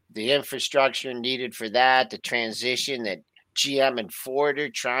and the infrastructure needed for that, the transition that GM and Ford are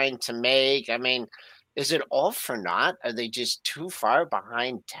trying to make. I mean, is it all for naught? Are they just too far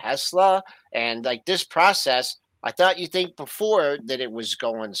behind Tesla? And like this process, I thought you think before that it was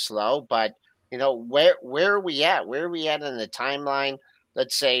going slow, but where are we at? Where are we at in the timeline?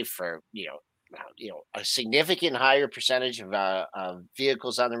 Let's say for a significant higher percentage of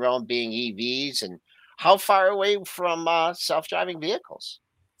vehicles on the road being EVs, and how far away from self-driving vehicles?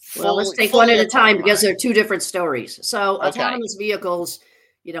 Well, let's take one at a time because they're two different stories. So autonomous vehicles,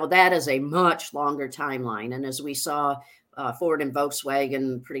 that is a much longer timeline. And as we saw, Ford and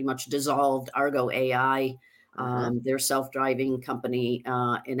Volkswagen pretty much dissolved Argo AI, their self-driving company,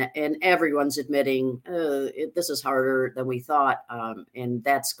 and everyone's admitting this is harder than we thought, and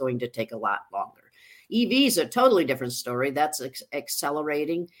that's going to take a lot longer. EVs are a totally different story. That's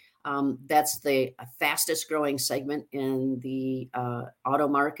accelerating. That's the fastest growing segment in the auto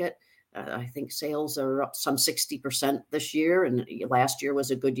market. I think sales are up some 60% this year, and last year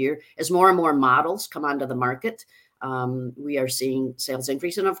was a good year. As more and more models come onto the market, we are seeing sales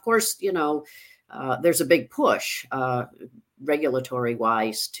increase. And of course, there's a big push regulatory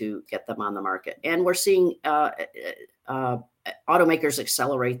wise to get them on the market. And we're seeing automakers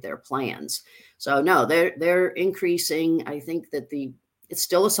accelerate their plans. So no, they're increasing. I think that it's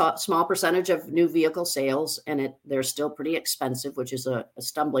still a small percentage of new vehicle sales, and they're still pretty expensive, which is a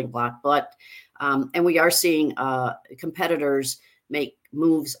stumbling block. But and we are seeing competitors make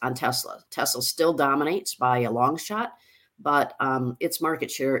moves on Tesla. Tesla still dominates by a long shot, but its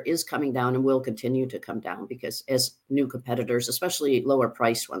market share is coming down and will continue to come down because as new competitors, especially lower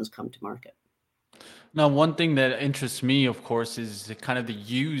priced ones, come to market. Now, one thing that interests me, of course, is kind of the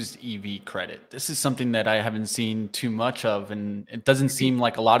used EV credit. This is something that I haven't seen too much of, and it doesn't seem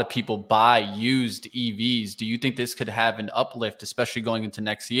like a lot of people buy used EVs. Do you think this could have an uplift, especially going into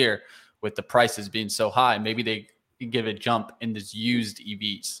next year with the prices being so high? Maybe they give a jump in this used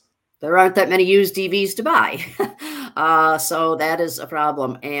EVs. There aren't that many used EVs to buy. So that is a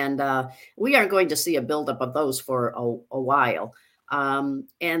problem. And we aren't going to see a buildup of those for a while. And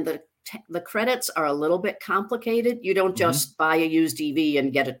the credits are a little bit complicated. You don't just buy a used EV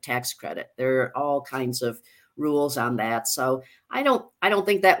and get a tax credit. There are all kinds of rules on that. So I don't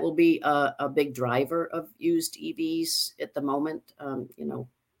think that will be a big driver of used EVs at the moment.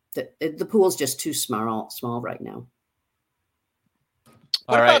 The pool's just too small right now.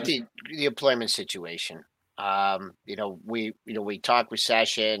 What about the employment situation? We talk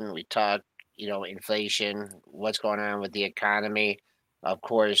recession, we talk, inflation, what's going on with the economy. Of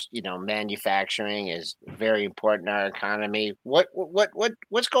course, manufacturing is very important in our economy. What's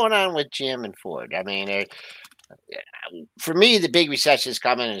going on with GM and Ford? I mean, for me, the big recession is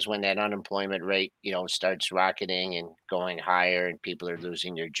coming is when that unemployment rate, starts rocketing and going higher, and people are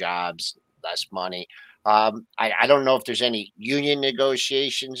losing their jobs, less money. I don't know if there's any union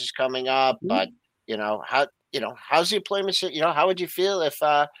negotiations coming up, but how's the employment? How would you feel if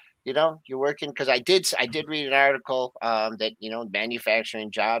you're working? Because I did read an article that manufacturing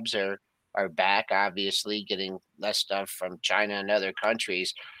jobs are back, obviously getting less stuff from China and other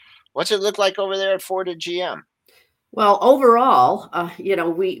countries. What's it look like over there at Ford and GM? Well, overall,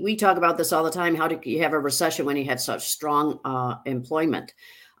 we talk about this all the time. How do you have a recession when you have such strong employment?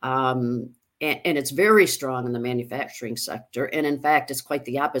 and it's very strong in the manufacturing sector. And in fact, it's quite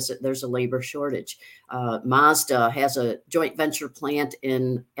the opposite. There's a labor shortage. Mazda has a joint venture plant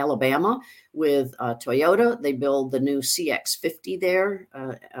in Alabama with Toyota. They build the new CX-50 there,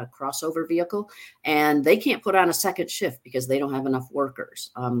 a crossover vehicle, and they can't put on a second shift because they don't have enough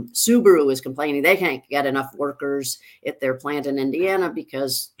workers. Subaru is complaining they can't get enough workers at their plant in Indiana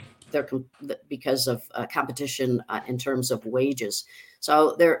because of competition in terms of wages.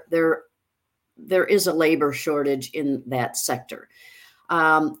 So there is a labor shortage in that sector.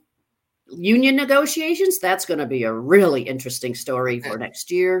 Union negotiations, that's going to be a really interesting story for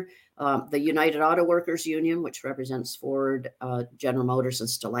next year. The United Auto Workers Union, which represents Ford, General Motors, and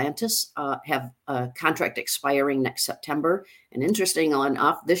Stellantis, have a contract expiring next September. And interesting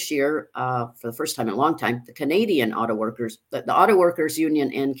enough, this year, for the first time in a long time, the Canadian Auto Workers, the Auto Workers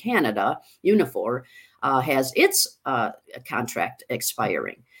Union in Canada, Unifor, has its contract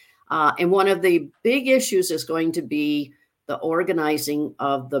expiring. And one of the big issues is going to be the organizing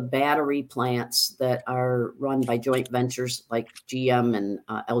of the battery plants that are run by joint ventures like GM and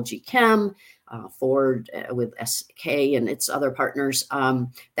LG Chem, Ford with SK and its other partners.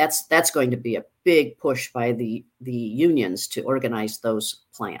 That's going to be a big push by the unions to organize those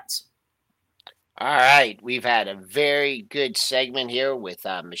plants. All right. We've had a very good segment here with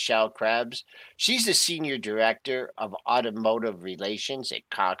Michelle Krebs. She's the Senior Director of Automotive Relations at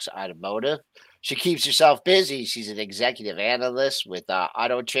Cox Automotive. She keeps herself busy. She's an executive analyst with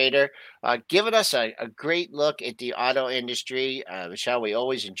Auto Trader, giving us a great look at the auto industry. Michelle, we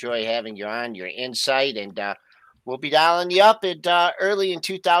always enjoy having you on, your insight, and we'll be dialing you up at early in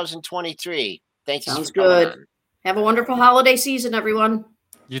 2023. Thank you. Sounds good. Have a wonderful holiday season, everyone.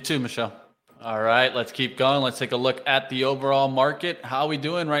 You too, Michelle. All right, let's keep going. Let's take a look at the overall market. How are we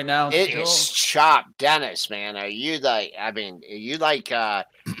doing right now? It is chopped, Dennis, man. Are you like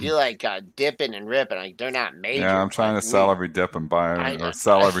dipping and ripping? Like they're not major. Yeah, I'm trying to sell every dip and buy, or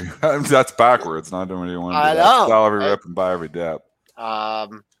sell every. That's backwards. Not doing what you want to do. I know. Sell every rip and buy every dip.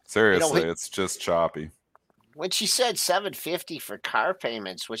 Seriously, you know, it's just choppy. When she said $750 for car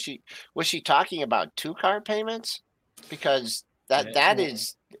payments, was she talking about 2 car payments? Because that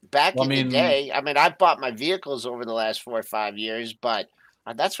is back in the day. I mean, I've bought my vehicles over the last 4 or 5 years, but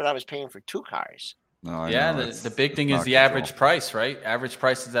that's what I was paying for 2 cars. No, yeah, the big thing is the average price, right? Average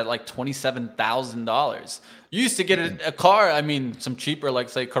price is at like $27,000. You used to get a car, I mean, some cheaper, like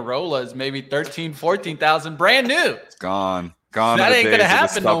say Corollas, maybe $13,000, $14,000, brand new. It's gone. Gone. That ain't gonna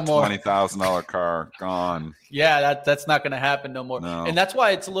happen no more. $20,000 car gone. Yeah, that's not gonna happen no more. No. And that's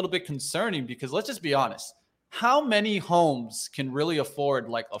why it's a little bit concerning because let's just be honest. How many homes can really afford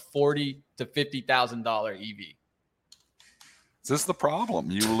like a $40,000 to $50,000 EV? This is the problem.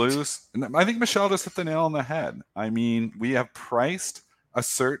 You lose. And I think Michelle just hit the nail on the head. I mean, we have priced a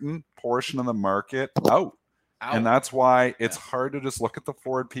certain portion of the market out. And that's why it's hard to just look at the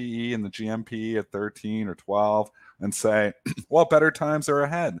Ford PE and the GMP at 13 or 12 and say, well, better times are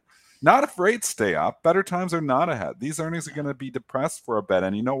ahead. Not if rates stay up. Better times are not ahead. These earnings are going to be depressed for a bit.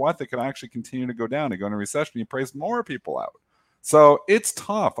 And you know what? They could actually continue to go down. They go into recession. You price more people out. So it's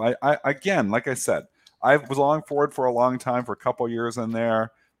tough. I again, like I said, I was long Ford for a long time, for a couple years in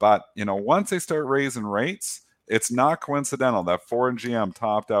there. But, you know, once they start raising rates, it's not coincidental that Ford and GM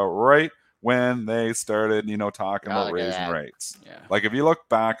topped out right when they started, you know, talking about raising rates. Yeah. Like if you look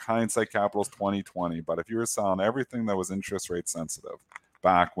back, hindsight capital is 2020. But if you were selling everything that was interest rate sensitive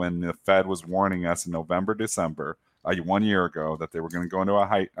back when the Fed was warning us in November, December, 1 year ago, that they were going to go into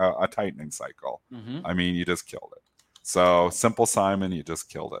a tightening cycle, I mean, you just killed it. So Simple Simon, you just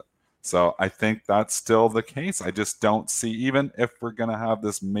killed it. So I think that's still the case. I just don't see, even if we're going to have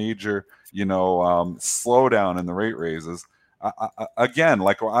this major, you know, slowdown in the rate raises, again,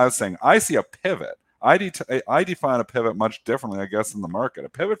 like what I was saying, I see a pivot. I define a pivot much differently, I guess, in the market. A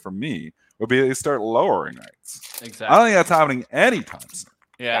pivot for me would be they start lowering rates. Exactly. I don't think that's happening anytime soon.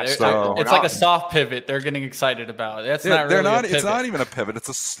 Yeah, so, it's like a soft pivot. They're getting excited about. That's not really a pivot. It's not even a pivot. It's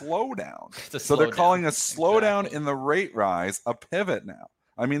a slowdown. So they're calling a slowdown in the rate rise a pivot now.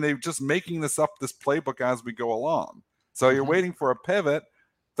 I mean, they're just making this playbook as we go along. So you're waiting for a pivot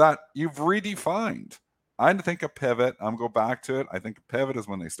that you've redefined. I think a pivot, I'm going back to it, I think a pivot is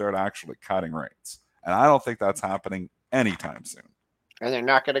when they start actually cutting rates. And I don't think that's happening anytime soon. And they're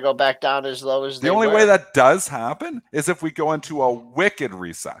not going to go back down as low as the only way that does happen is if we go into a wicked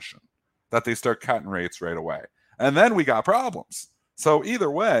recession, that they start cutting rates right away. And then we got problems. So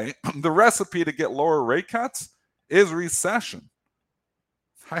either way, the recipe to get lower rate cuts is recession.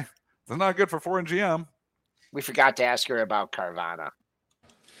 That's not good for Ford and GM. We forgot to ask her about Carvana.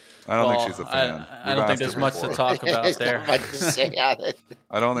 I don't think she's a fan. I don't think there's much to talk about There's there. not much to say on it.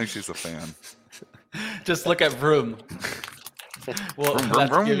 I don't think she's a fan. Just look at Vroom. Well, Vroom, that's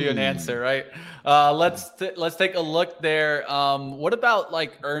vroom, give you an vroom. answer, right? Let's take a look there. What about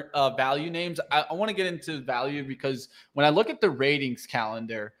like value names? I want to get into value because when I look at the ratings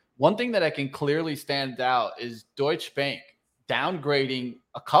calendar, one thing that I can clearly stand out is Deutsche Bank downgrading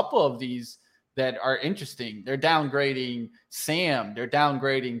a couple of these that are interesting. They're downgrading Sam. They're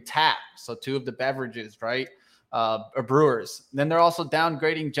downgrading Tap. So two of the beverages, right? Or brewers. And then they're also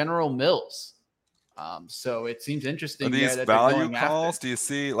downgrading General Mills. So it seems interesting. Are these that value going calls? after. Do you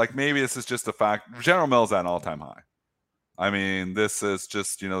see, like, maybe this is just a fact? General Mills at an all-time high. I mean, this is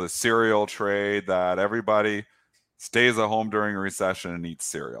just, the cereal trade that everybody stays at home during a recession and eats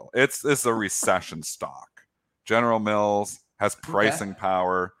cereal. It's a recession stock. General Mills has pricing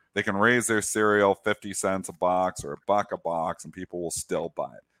power. They can raise their cereal 50 cents a box or $1 a box and people will still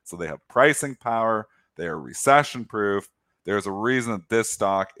buy it. So they have pricing power. They are recession proof. There's a reason that this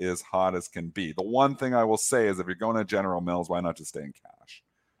stock is hot as can be. The one thing I will say is if you're going to General Mills, why not just stay in cash?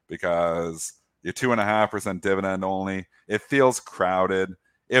 Because you're 2.5% dividend only. It feels crowded.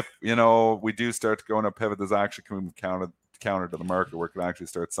 If, we do start to go in a pivot, there's actually coming counter to the market where it can actually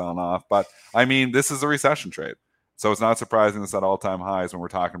start selling off. But, I mean, this is a recession trade. So it's not surprising it's at all-time highs when we're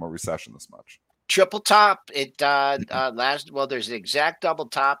talking about recession this much. Triple top, it there's an exact double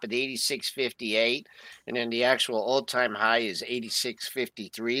top at 86.58, and then the actual all-time high is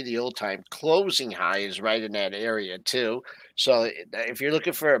 86.53. The all-time closing high is right in that area too. So if you're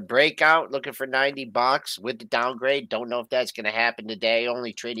looking for a breakout, looking for $90 with the downgrade, don't know if that's going to happen today.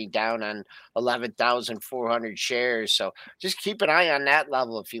 Only trading down on 11,400 shares. So just keep an eye on that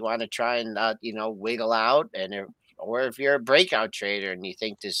level if you want to try and wiggle out, or if you're a breakout trader and you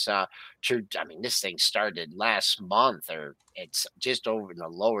think this this thing started last month, or it's just over in the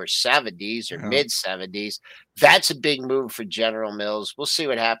lower 70s or mid 70s. That's a big move for General Mills. We'll see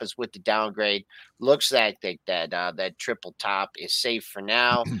what happens with the downgrade. Looks like that triple top is safe for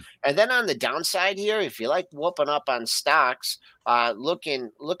now. And then on the downside here, if you like whooping up on stocks,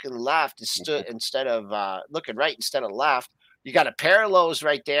 looking left instead of looking right instead of left. You got a pair of lows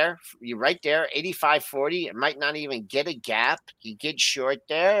right there. You're right there, 85.40. It might not even get a gap. You get short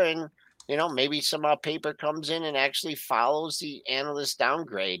there, and maybe some paper comes in and actually follows the analyst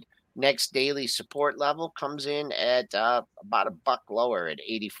downgrade. Next daily support level comes in at about $1 lower at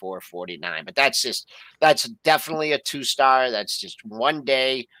 84.49. But that's definitely a 2-star. That's just one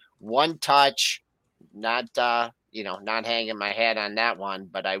day, one touch. Not not hanging my hat on that one,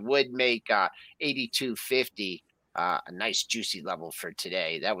 but I would make 82.50. A nice juicy level for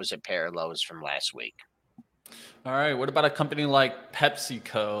today. That was a pair of lows from last week. All right. What about a company like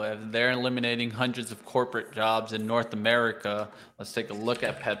PepsiCo? They're eliminating hundreds of corporate jobs in North America. Let's take a look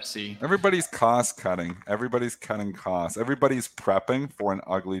at Pepsi. Everybody's cost cutting. Everybody's cutting costs. Everybody's prepping for an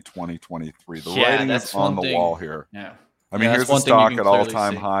ugly 2023. The writing is on the wall here. Yeah. I mean, here's the stock at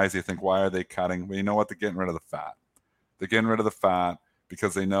all-time highs. You think, why are they cutting? Well, you know what? They're getting rid of the fat. They're getting rid of the fat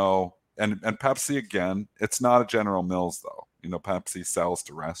because they know. And Pepsi, again, it's not a General Mills, though. Pepsi sells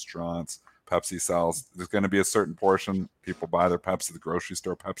to restaurants. Pepsi sells. There's going to be a certain portion. People buy their Pepsi at the grocery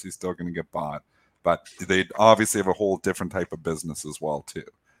store. Pepsi's still going to get bought. But they obviously have a whole different type of business as well, too.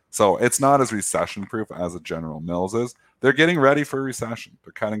 So it's not as recession-proof as a General Mills is. They're getting ready for a recession.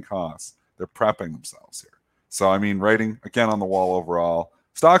 They're cutting costs. They're prepping themselves here. So, I mean, writing, again, on the wall overall.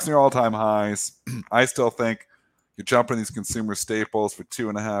 Stocks near all-time highs. I still think you jump in these consumer staples for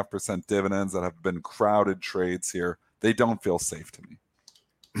 2.5% dividends that have been crowded trades here. They don't feel safe to me.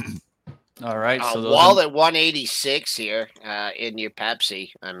 All right. So Wall at 186 here in your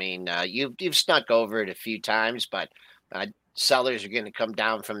Pepsi. I mean, you've snuck over it a few times, but sellers are going to come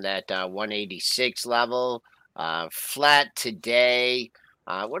down from that 186 level. Flat today.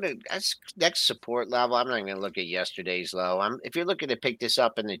 That's next support level. I'm not going to look at yesterday's low. If you're looking to pick this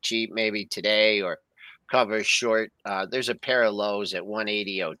up in the cheap, maybe today or cover short, there's a pair of lows at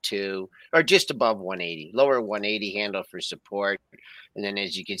 180.02 or just above 180. Lower 180 handle for support. And then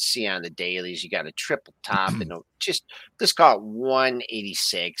as you can see on the dailies, you got a triple top and just let's call it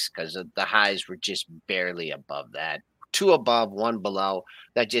 186 because the highs were just barely above that. 2 above, 1 below.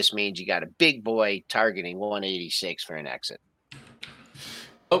 That just means you got a big boy targeting 186 for an exit.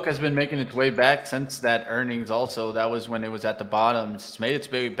 Coke has been making its way back since that earnings also. That was when it was at the bottom. It's made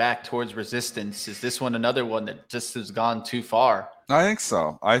its way back towards resistance. Is this one another one that just has gone too far? I think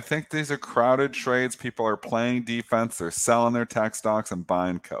so. I think these are crowded trades. People are playing defense. They're selling their tech stocks and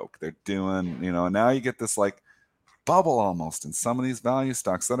buying Coke. They're doing, now you get this like bubble almost in some of these value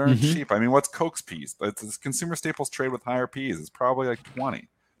stocks that aren't cheap. I mean, what's Coke's piece? It's consumer staples trade with higher P's. It's probably like 20.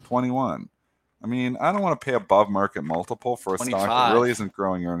 21. I mean, I don't want to pay above market multiple for a 25. stock that really isn't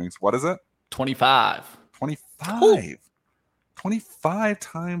growing earnings. What is it? 25. 25. 25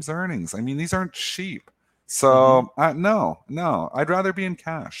 times earnings. I mean, these aren't cheap. So no, I'd rather be in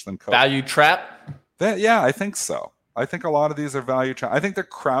cash than Coke. Value trap? Yeah, I think so. I think a lot of these are value trap. I think they're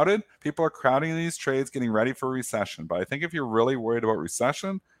crowded. People are crowding these trades, getting ready for recession. But I think if you're really worried about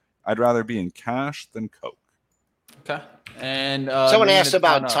recession, I'd rather be in cash than Coke. Okay. And someone asked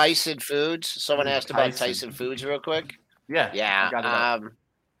about Tyson Foods. Someone asked about Tyson Foods real quick. Yeah.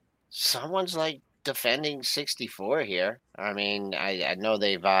 Someone's like defending 64 here. I mean, I know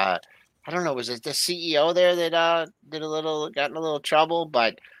they've I don't know, was it the CEO there that got in a little trouble?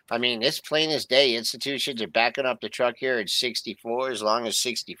 But I mean, it's plain as day. Institutions are backing up the truck here at 64. As long as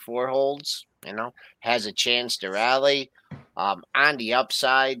 64 holds, has a chance to rally. On the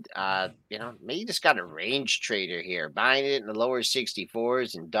upside, maybe you just got a range trader here, buying it in the lower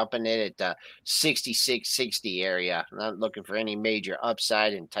 64s and dumping it at the 66.60 area. I'm not looking for any major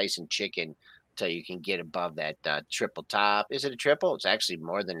upside in Tyson Chicken until you can get above that triple top. Is it a triple? It's actually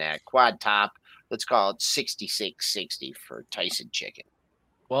more than that. Quad top. Let's call it 66.60 for Tyson Chicken.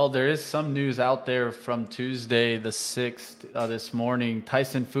 Well, there is some news out there from Tuesday, the 6th, this morning.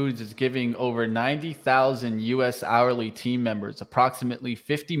 Tyson Foods is giving over 90,000 U.S. hourly team members approximately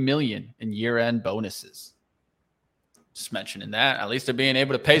 $50 million in year-end bonuses. Just mentioning that. At least they're being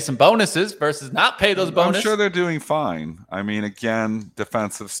able to pay some bonuses versus not pay those bonuses. I'm sure they're doing fine. I mean, again,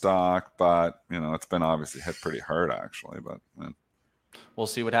 defensive stock, but, it's been obviously hit pretty hard, actually. But we'll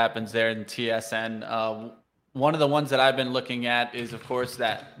see what happens there in TSN. One of the ones that I've been looking at is, of course,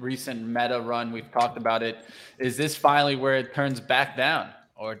 that recent Meta run. We've talked about it. Is this finally where it turns back down?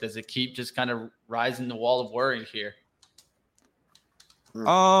 Or does it keep just kind of rising the wall of worry here?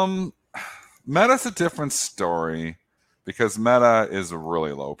 Meta's a different story because Meta is a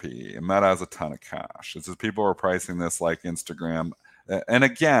really low PE. And Meta has a ton of cash. It's just people are pricing this like Instagram. And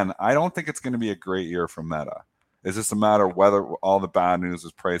again, I don't think it's going to be a great year for Meta. It's just a matter of whether all the bad news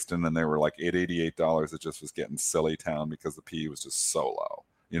was priced in and they were like $88. It just was getting silly town because the PE was just so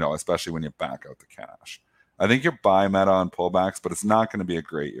low, especially when you back out the cash. I think you buy Meta on pullbacks, but it's not going to be a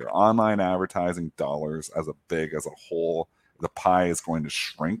great year. Online advertising dollars as a whole, the pie is going to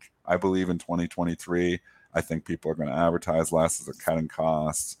shrink, I believe, in 2023. I think people are going to advertise less as they're cutting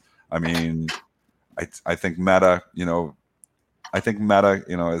costs. I mean, I think Meta, is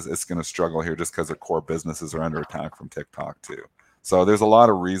going to struggle here just because their core businesses are under attack from TikTok too. So there's a lot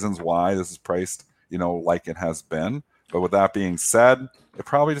of reasons why this is priced, like it has been. But with that being said, it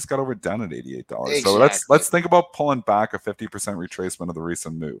probably just got overdone at $88. Exactly. So let's think about pulling back a 50% retracement of the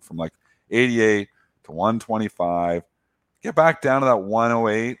recent move from like 88 to 125. Get back down to that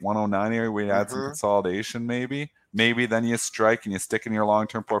 108, 109 area where you add some consolidation maybe. Maybe then you strike and you stick in your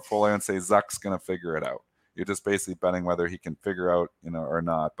long-term portfolio and say Zuck's going to figure it out. You're just basically betting whether he can figure out, or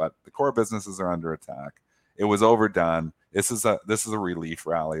not. But the core businesses are under attack. It was overdone. This is a relief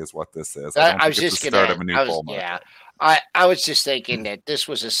rally, is what this is. I was just going to. Yeah, I was just thinking that this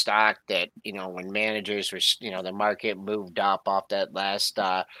was a stock that when managers were, the market moved up off that last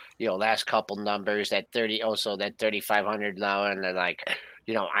last couple numbers, that 3,500 low, and they're like,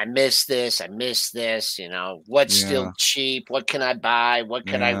 I miss this. What's still cheap? What can I buy? What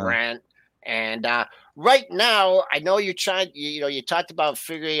can I rent? And right now, I know you're trying. You talked about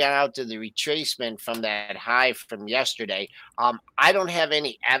figuring out the retracement from that high from yesterday. I don't have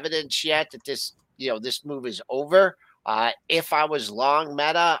any evidence yet that this move is over. If I was long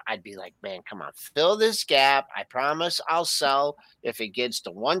Meta, I'd be like, man, come on, fill this gap. I promise I'll sell if it gets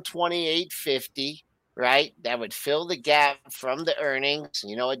to 128.50. Right, that would fill the gap from the earnings.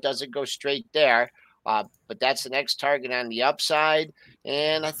 It doesn't go straight there. But that's the next target on the upside.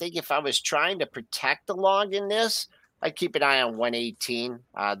 And I think if I was trying to protect the long in this, I'd keep an eye on 118.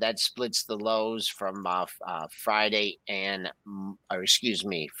 That splits the lows from Friday from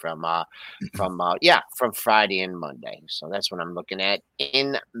Friday and Monday. So that's what I'm looking at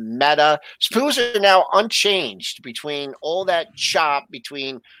in Meta. SPOOs are now unchanged between all that chop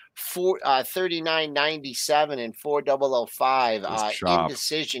between 39.97 and 4,005.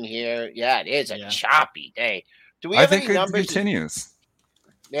 Indecision here. Yeah, it is a choppy day. Do we have any numbers? It continues.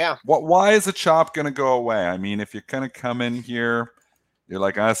 Yeah. Why is the chop going to go away? I mean, if you're going to come in here, you're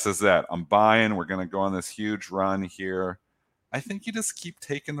like, this is it. I'm buying. We're going to go on this huge run here. I think you just keep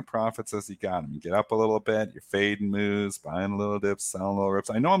taking the profits as you got them. You get up a little bit, you're fading moves, buying a little dips, selling a little rips.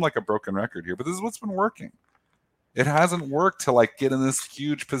 I know I'm like a broken record here, but this is what's been working. It hasn't worked to like get in this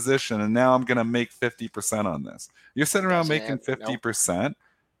huge position, and now I'm going to make 50% on this. You're sitting around making 50%. Nope.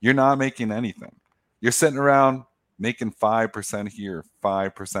 You're not making anything. You're sitting around making 5% here,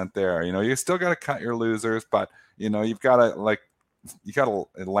 5% there. You still got to cut your losers, but you've got to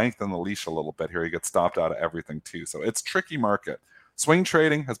lengthen the leash a little bit here. You get stopped out of everything too. So it's tricky market. Swing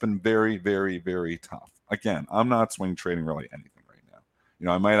trading has been very, very, very tough. Again, I'm not swing trading really anything right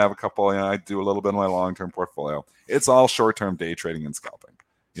now. I might have a couple, I do a little bit of my long-term portfolio. It's all short-term day trading and scalping.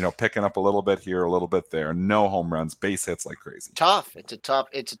 Picking up a little bit here, a little bit there. No home runs, base hits like crazy. Tough. It's a tough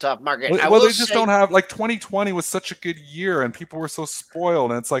market. Well, they just don't have, 2020 was such a good year and people were so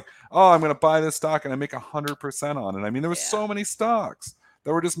spoiled. And it's like, oh, I'm going to buy this stock and I make 100% on it. I mean, there was so many stocks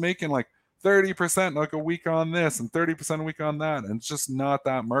that were just making 30% a week on this and 30% a week on that. And it's just not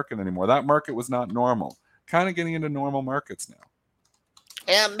that market anymore. That market was not normal. Kind of getting into normal markets now.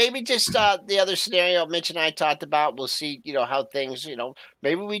 And maybe just the other scenario Mitch and I talked about, we'll see, how things,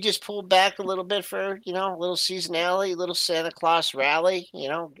 maybe we just pull back a little bit for, a little seasonality, a little Santa Claus rally,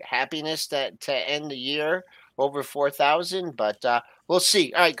 happiness to end the year over 4,000. But we'll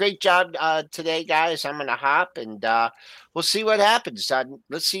see. All right. Great job today, guys. I'm going to hop and we'll see what happens.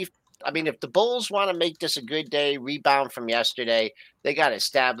 Let's see. If the Bulls want to make this a good day, rebound from yesterday, they got to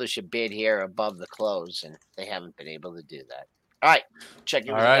establish a bid here above the close, and they haven't been able to do that. All right. Check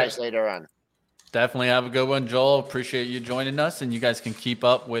in with you guys later on. Definitely have a good one, Joel. Appreciate you joining us. And you guys can keep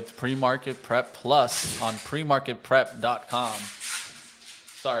up with Pre-Market Prep Plus on premarketprep.com.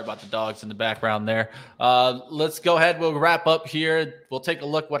 Sorry about the dogs in the background there. Let's go ahead. We'll wrap up here. We'll take a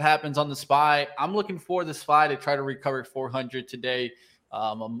look what happens on the SPY. I'm looking for the SPY to try to recover 400 today.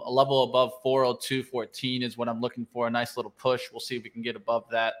 A level above 402.14 is what I'm looking for. A nice little push. We'll see if we can get above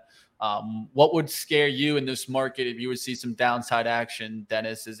that. What would scare you in this market if you would see some downside action,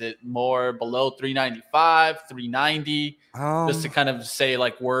 Dennis? Is it more below 395, 390? Just to kind of say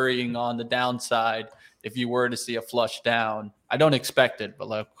worrying on the downside if you were to see a flush down. I don't expect it, but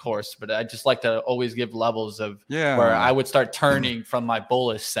of course, but I just like to always give levels of where I would start turning from my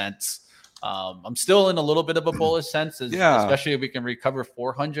bullish sense. I'm still in a little bit of a bullish sense, especially if we can recover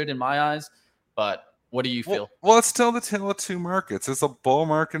 400 in my eyes, but what do you feel? Well, it's still the tale of two markets. There's a bull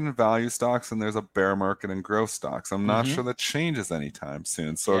market in value stocks and there's a bear market in growth stocks. I'm not sure that changes anytime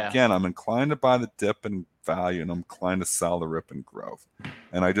soon. So again, I'm inclined to buy the dip in value and I'm inclined to sell the rip in growth.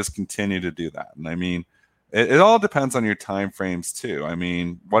 And I just continue to do that. And it all depends on your time frames too.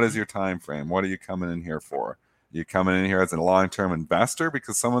 What is your time frame? What are you coming in here for? You coming in here as a long-term investor?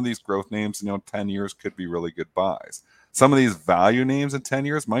 Because some of these growth names, 10 years could be really good buys. Some of these value names in 10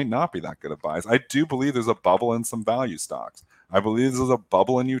 years might not be that good of buys. I do believe there's a bubble in some value stocks. I believe there's a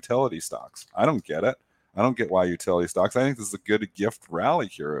bubble in utility stocks. I don't get it. I don't get why utility stocks. I think this is a good gift rally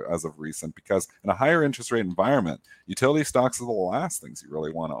here as of recent because in a higher interest rate environment, utility stocks are the last things you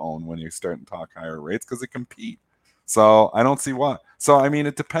really want to own when you start to talk higher rates because they compete. So I don't see why. So,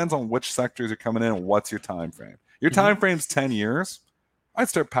 it depends on which sectors you're coming in and what's your time frame. Your time frame's 10 years. I'd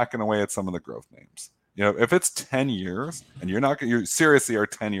start packing away at some of the growth names. If it's 10 years and you seriously are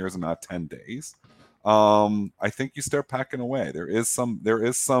 10 years and not 10 days, I think you start packing away. There is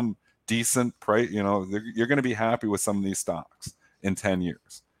some decent price, you're going to be happy with some of these stocks in 10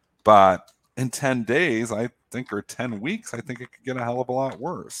 years. But in 10 days, I think, or 10 weeks, I think it could get a hell of a lot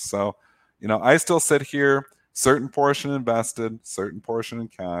worse. So, I still sit here, certain portion invested, certain portion in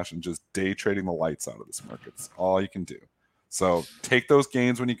cash, and just day trading the lights out of this market. It's all you can do. So take those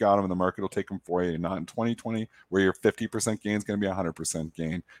gains when you got them, and the market will take them for you. Not in 2020, where your 50% gain is going to be 100%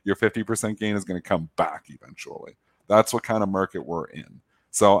 gain. Your 50% gain is going to come back eventually. That's what kind of market we're in.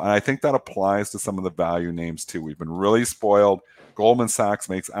 So, and I think that applies to some of the value names too. We've been really spoiled. Goldman Sachs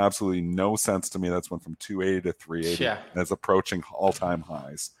makes absolutely no sense to me. That's went from 280 to 380 and is approaching all-time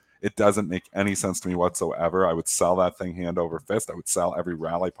highs. It doesn't make any sense to me whatsoever. I would sell that thing hand over fist. I would sell every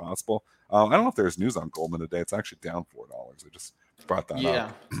rally possible. I don't know if there's news on Goldman today. It's actually down $4. I just brought that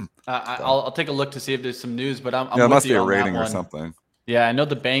up. I'll take a look to see if there's some news, but I'm it must be a rating or something. Yeah, I know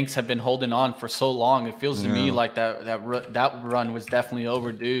the banks have been holding on for so long. It feels to me like that run was definitely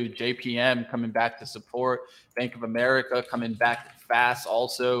overdue. JPM coming back to support. Bank of America coming back fast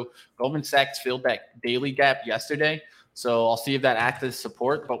also. Goldman Sachs filled that daily gap yesterday. So I'll see if that acts as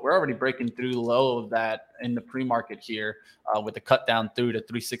support, but we're already breaking through the low of that in the pre-market here with the cut down through to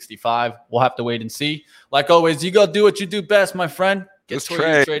 365. We'll have to wait and see. Like always, you go do what you do best, my friend. Get to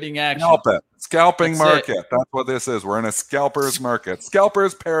your trading action. Scalp it. Scalping market. That's what this is. We're in a scalper's market.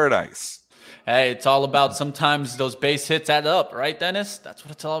 Scalper's paradise. Hey, it's all about sometimes those base hits add up, right, Dennis? That's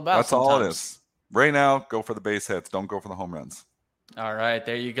what it's all about. That's all it is. Right now, go for the base hits. Don't go for the home runs. All right,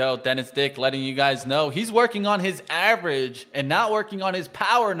 there you go. Dennis Dick letting you guys know he's working on his average and not working on his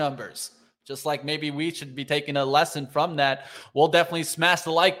power numbers. Just like maybe we should be taking a lesson from that. We'll definitely smash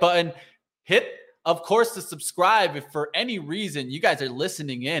the like button. Hit of course, to subscribe. If for any reason you guys are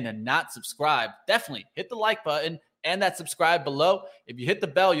listening in and not subscribed, definitely hit the like button and that subscribe below. If you hit the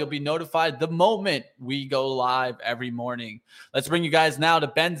bell, you'll be notified the moment we go live every morning. Let's bring you guys now to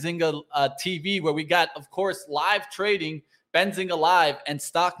Benzinga TV, where we got, of course, live trading, Benzinga Live, and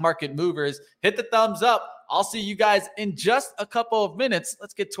stock market movers. Hit the thumbs up. I'll see you guys in just a couple of minutes.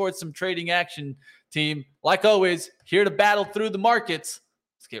 Let's get towards some trading action, team. Like always, here to battle through the markets.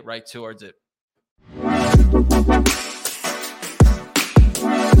 Let's get right towards it.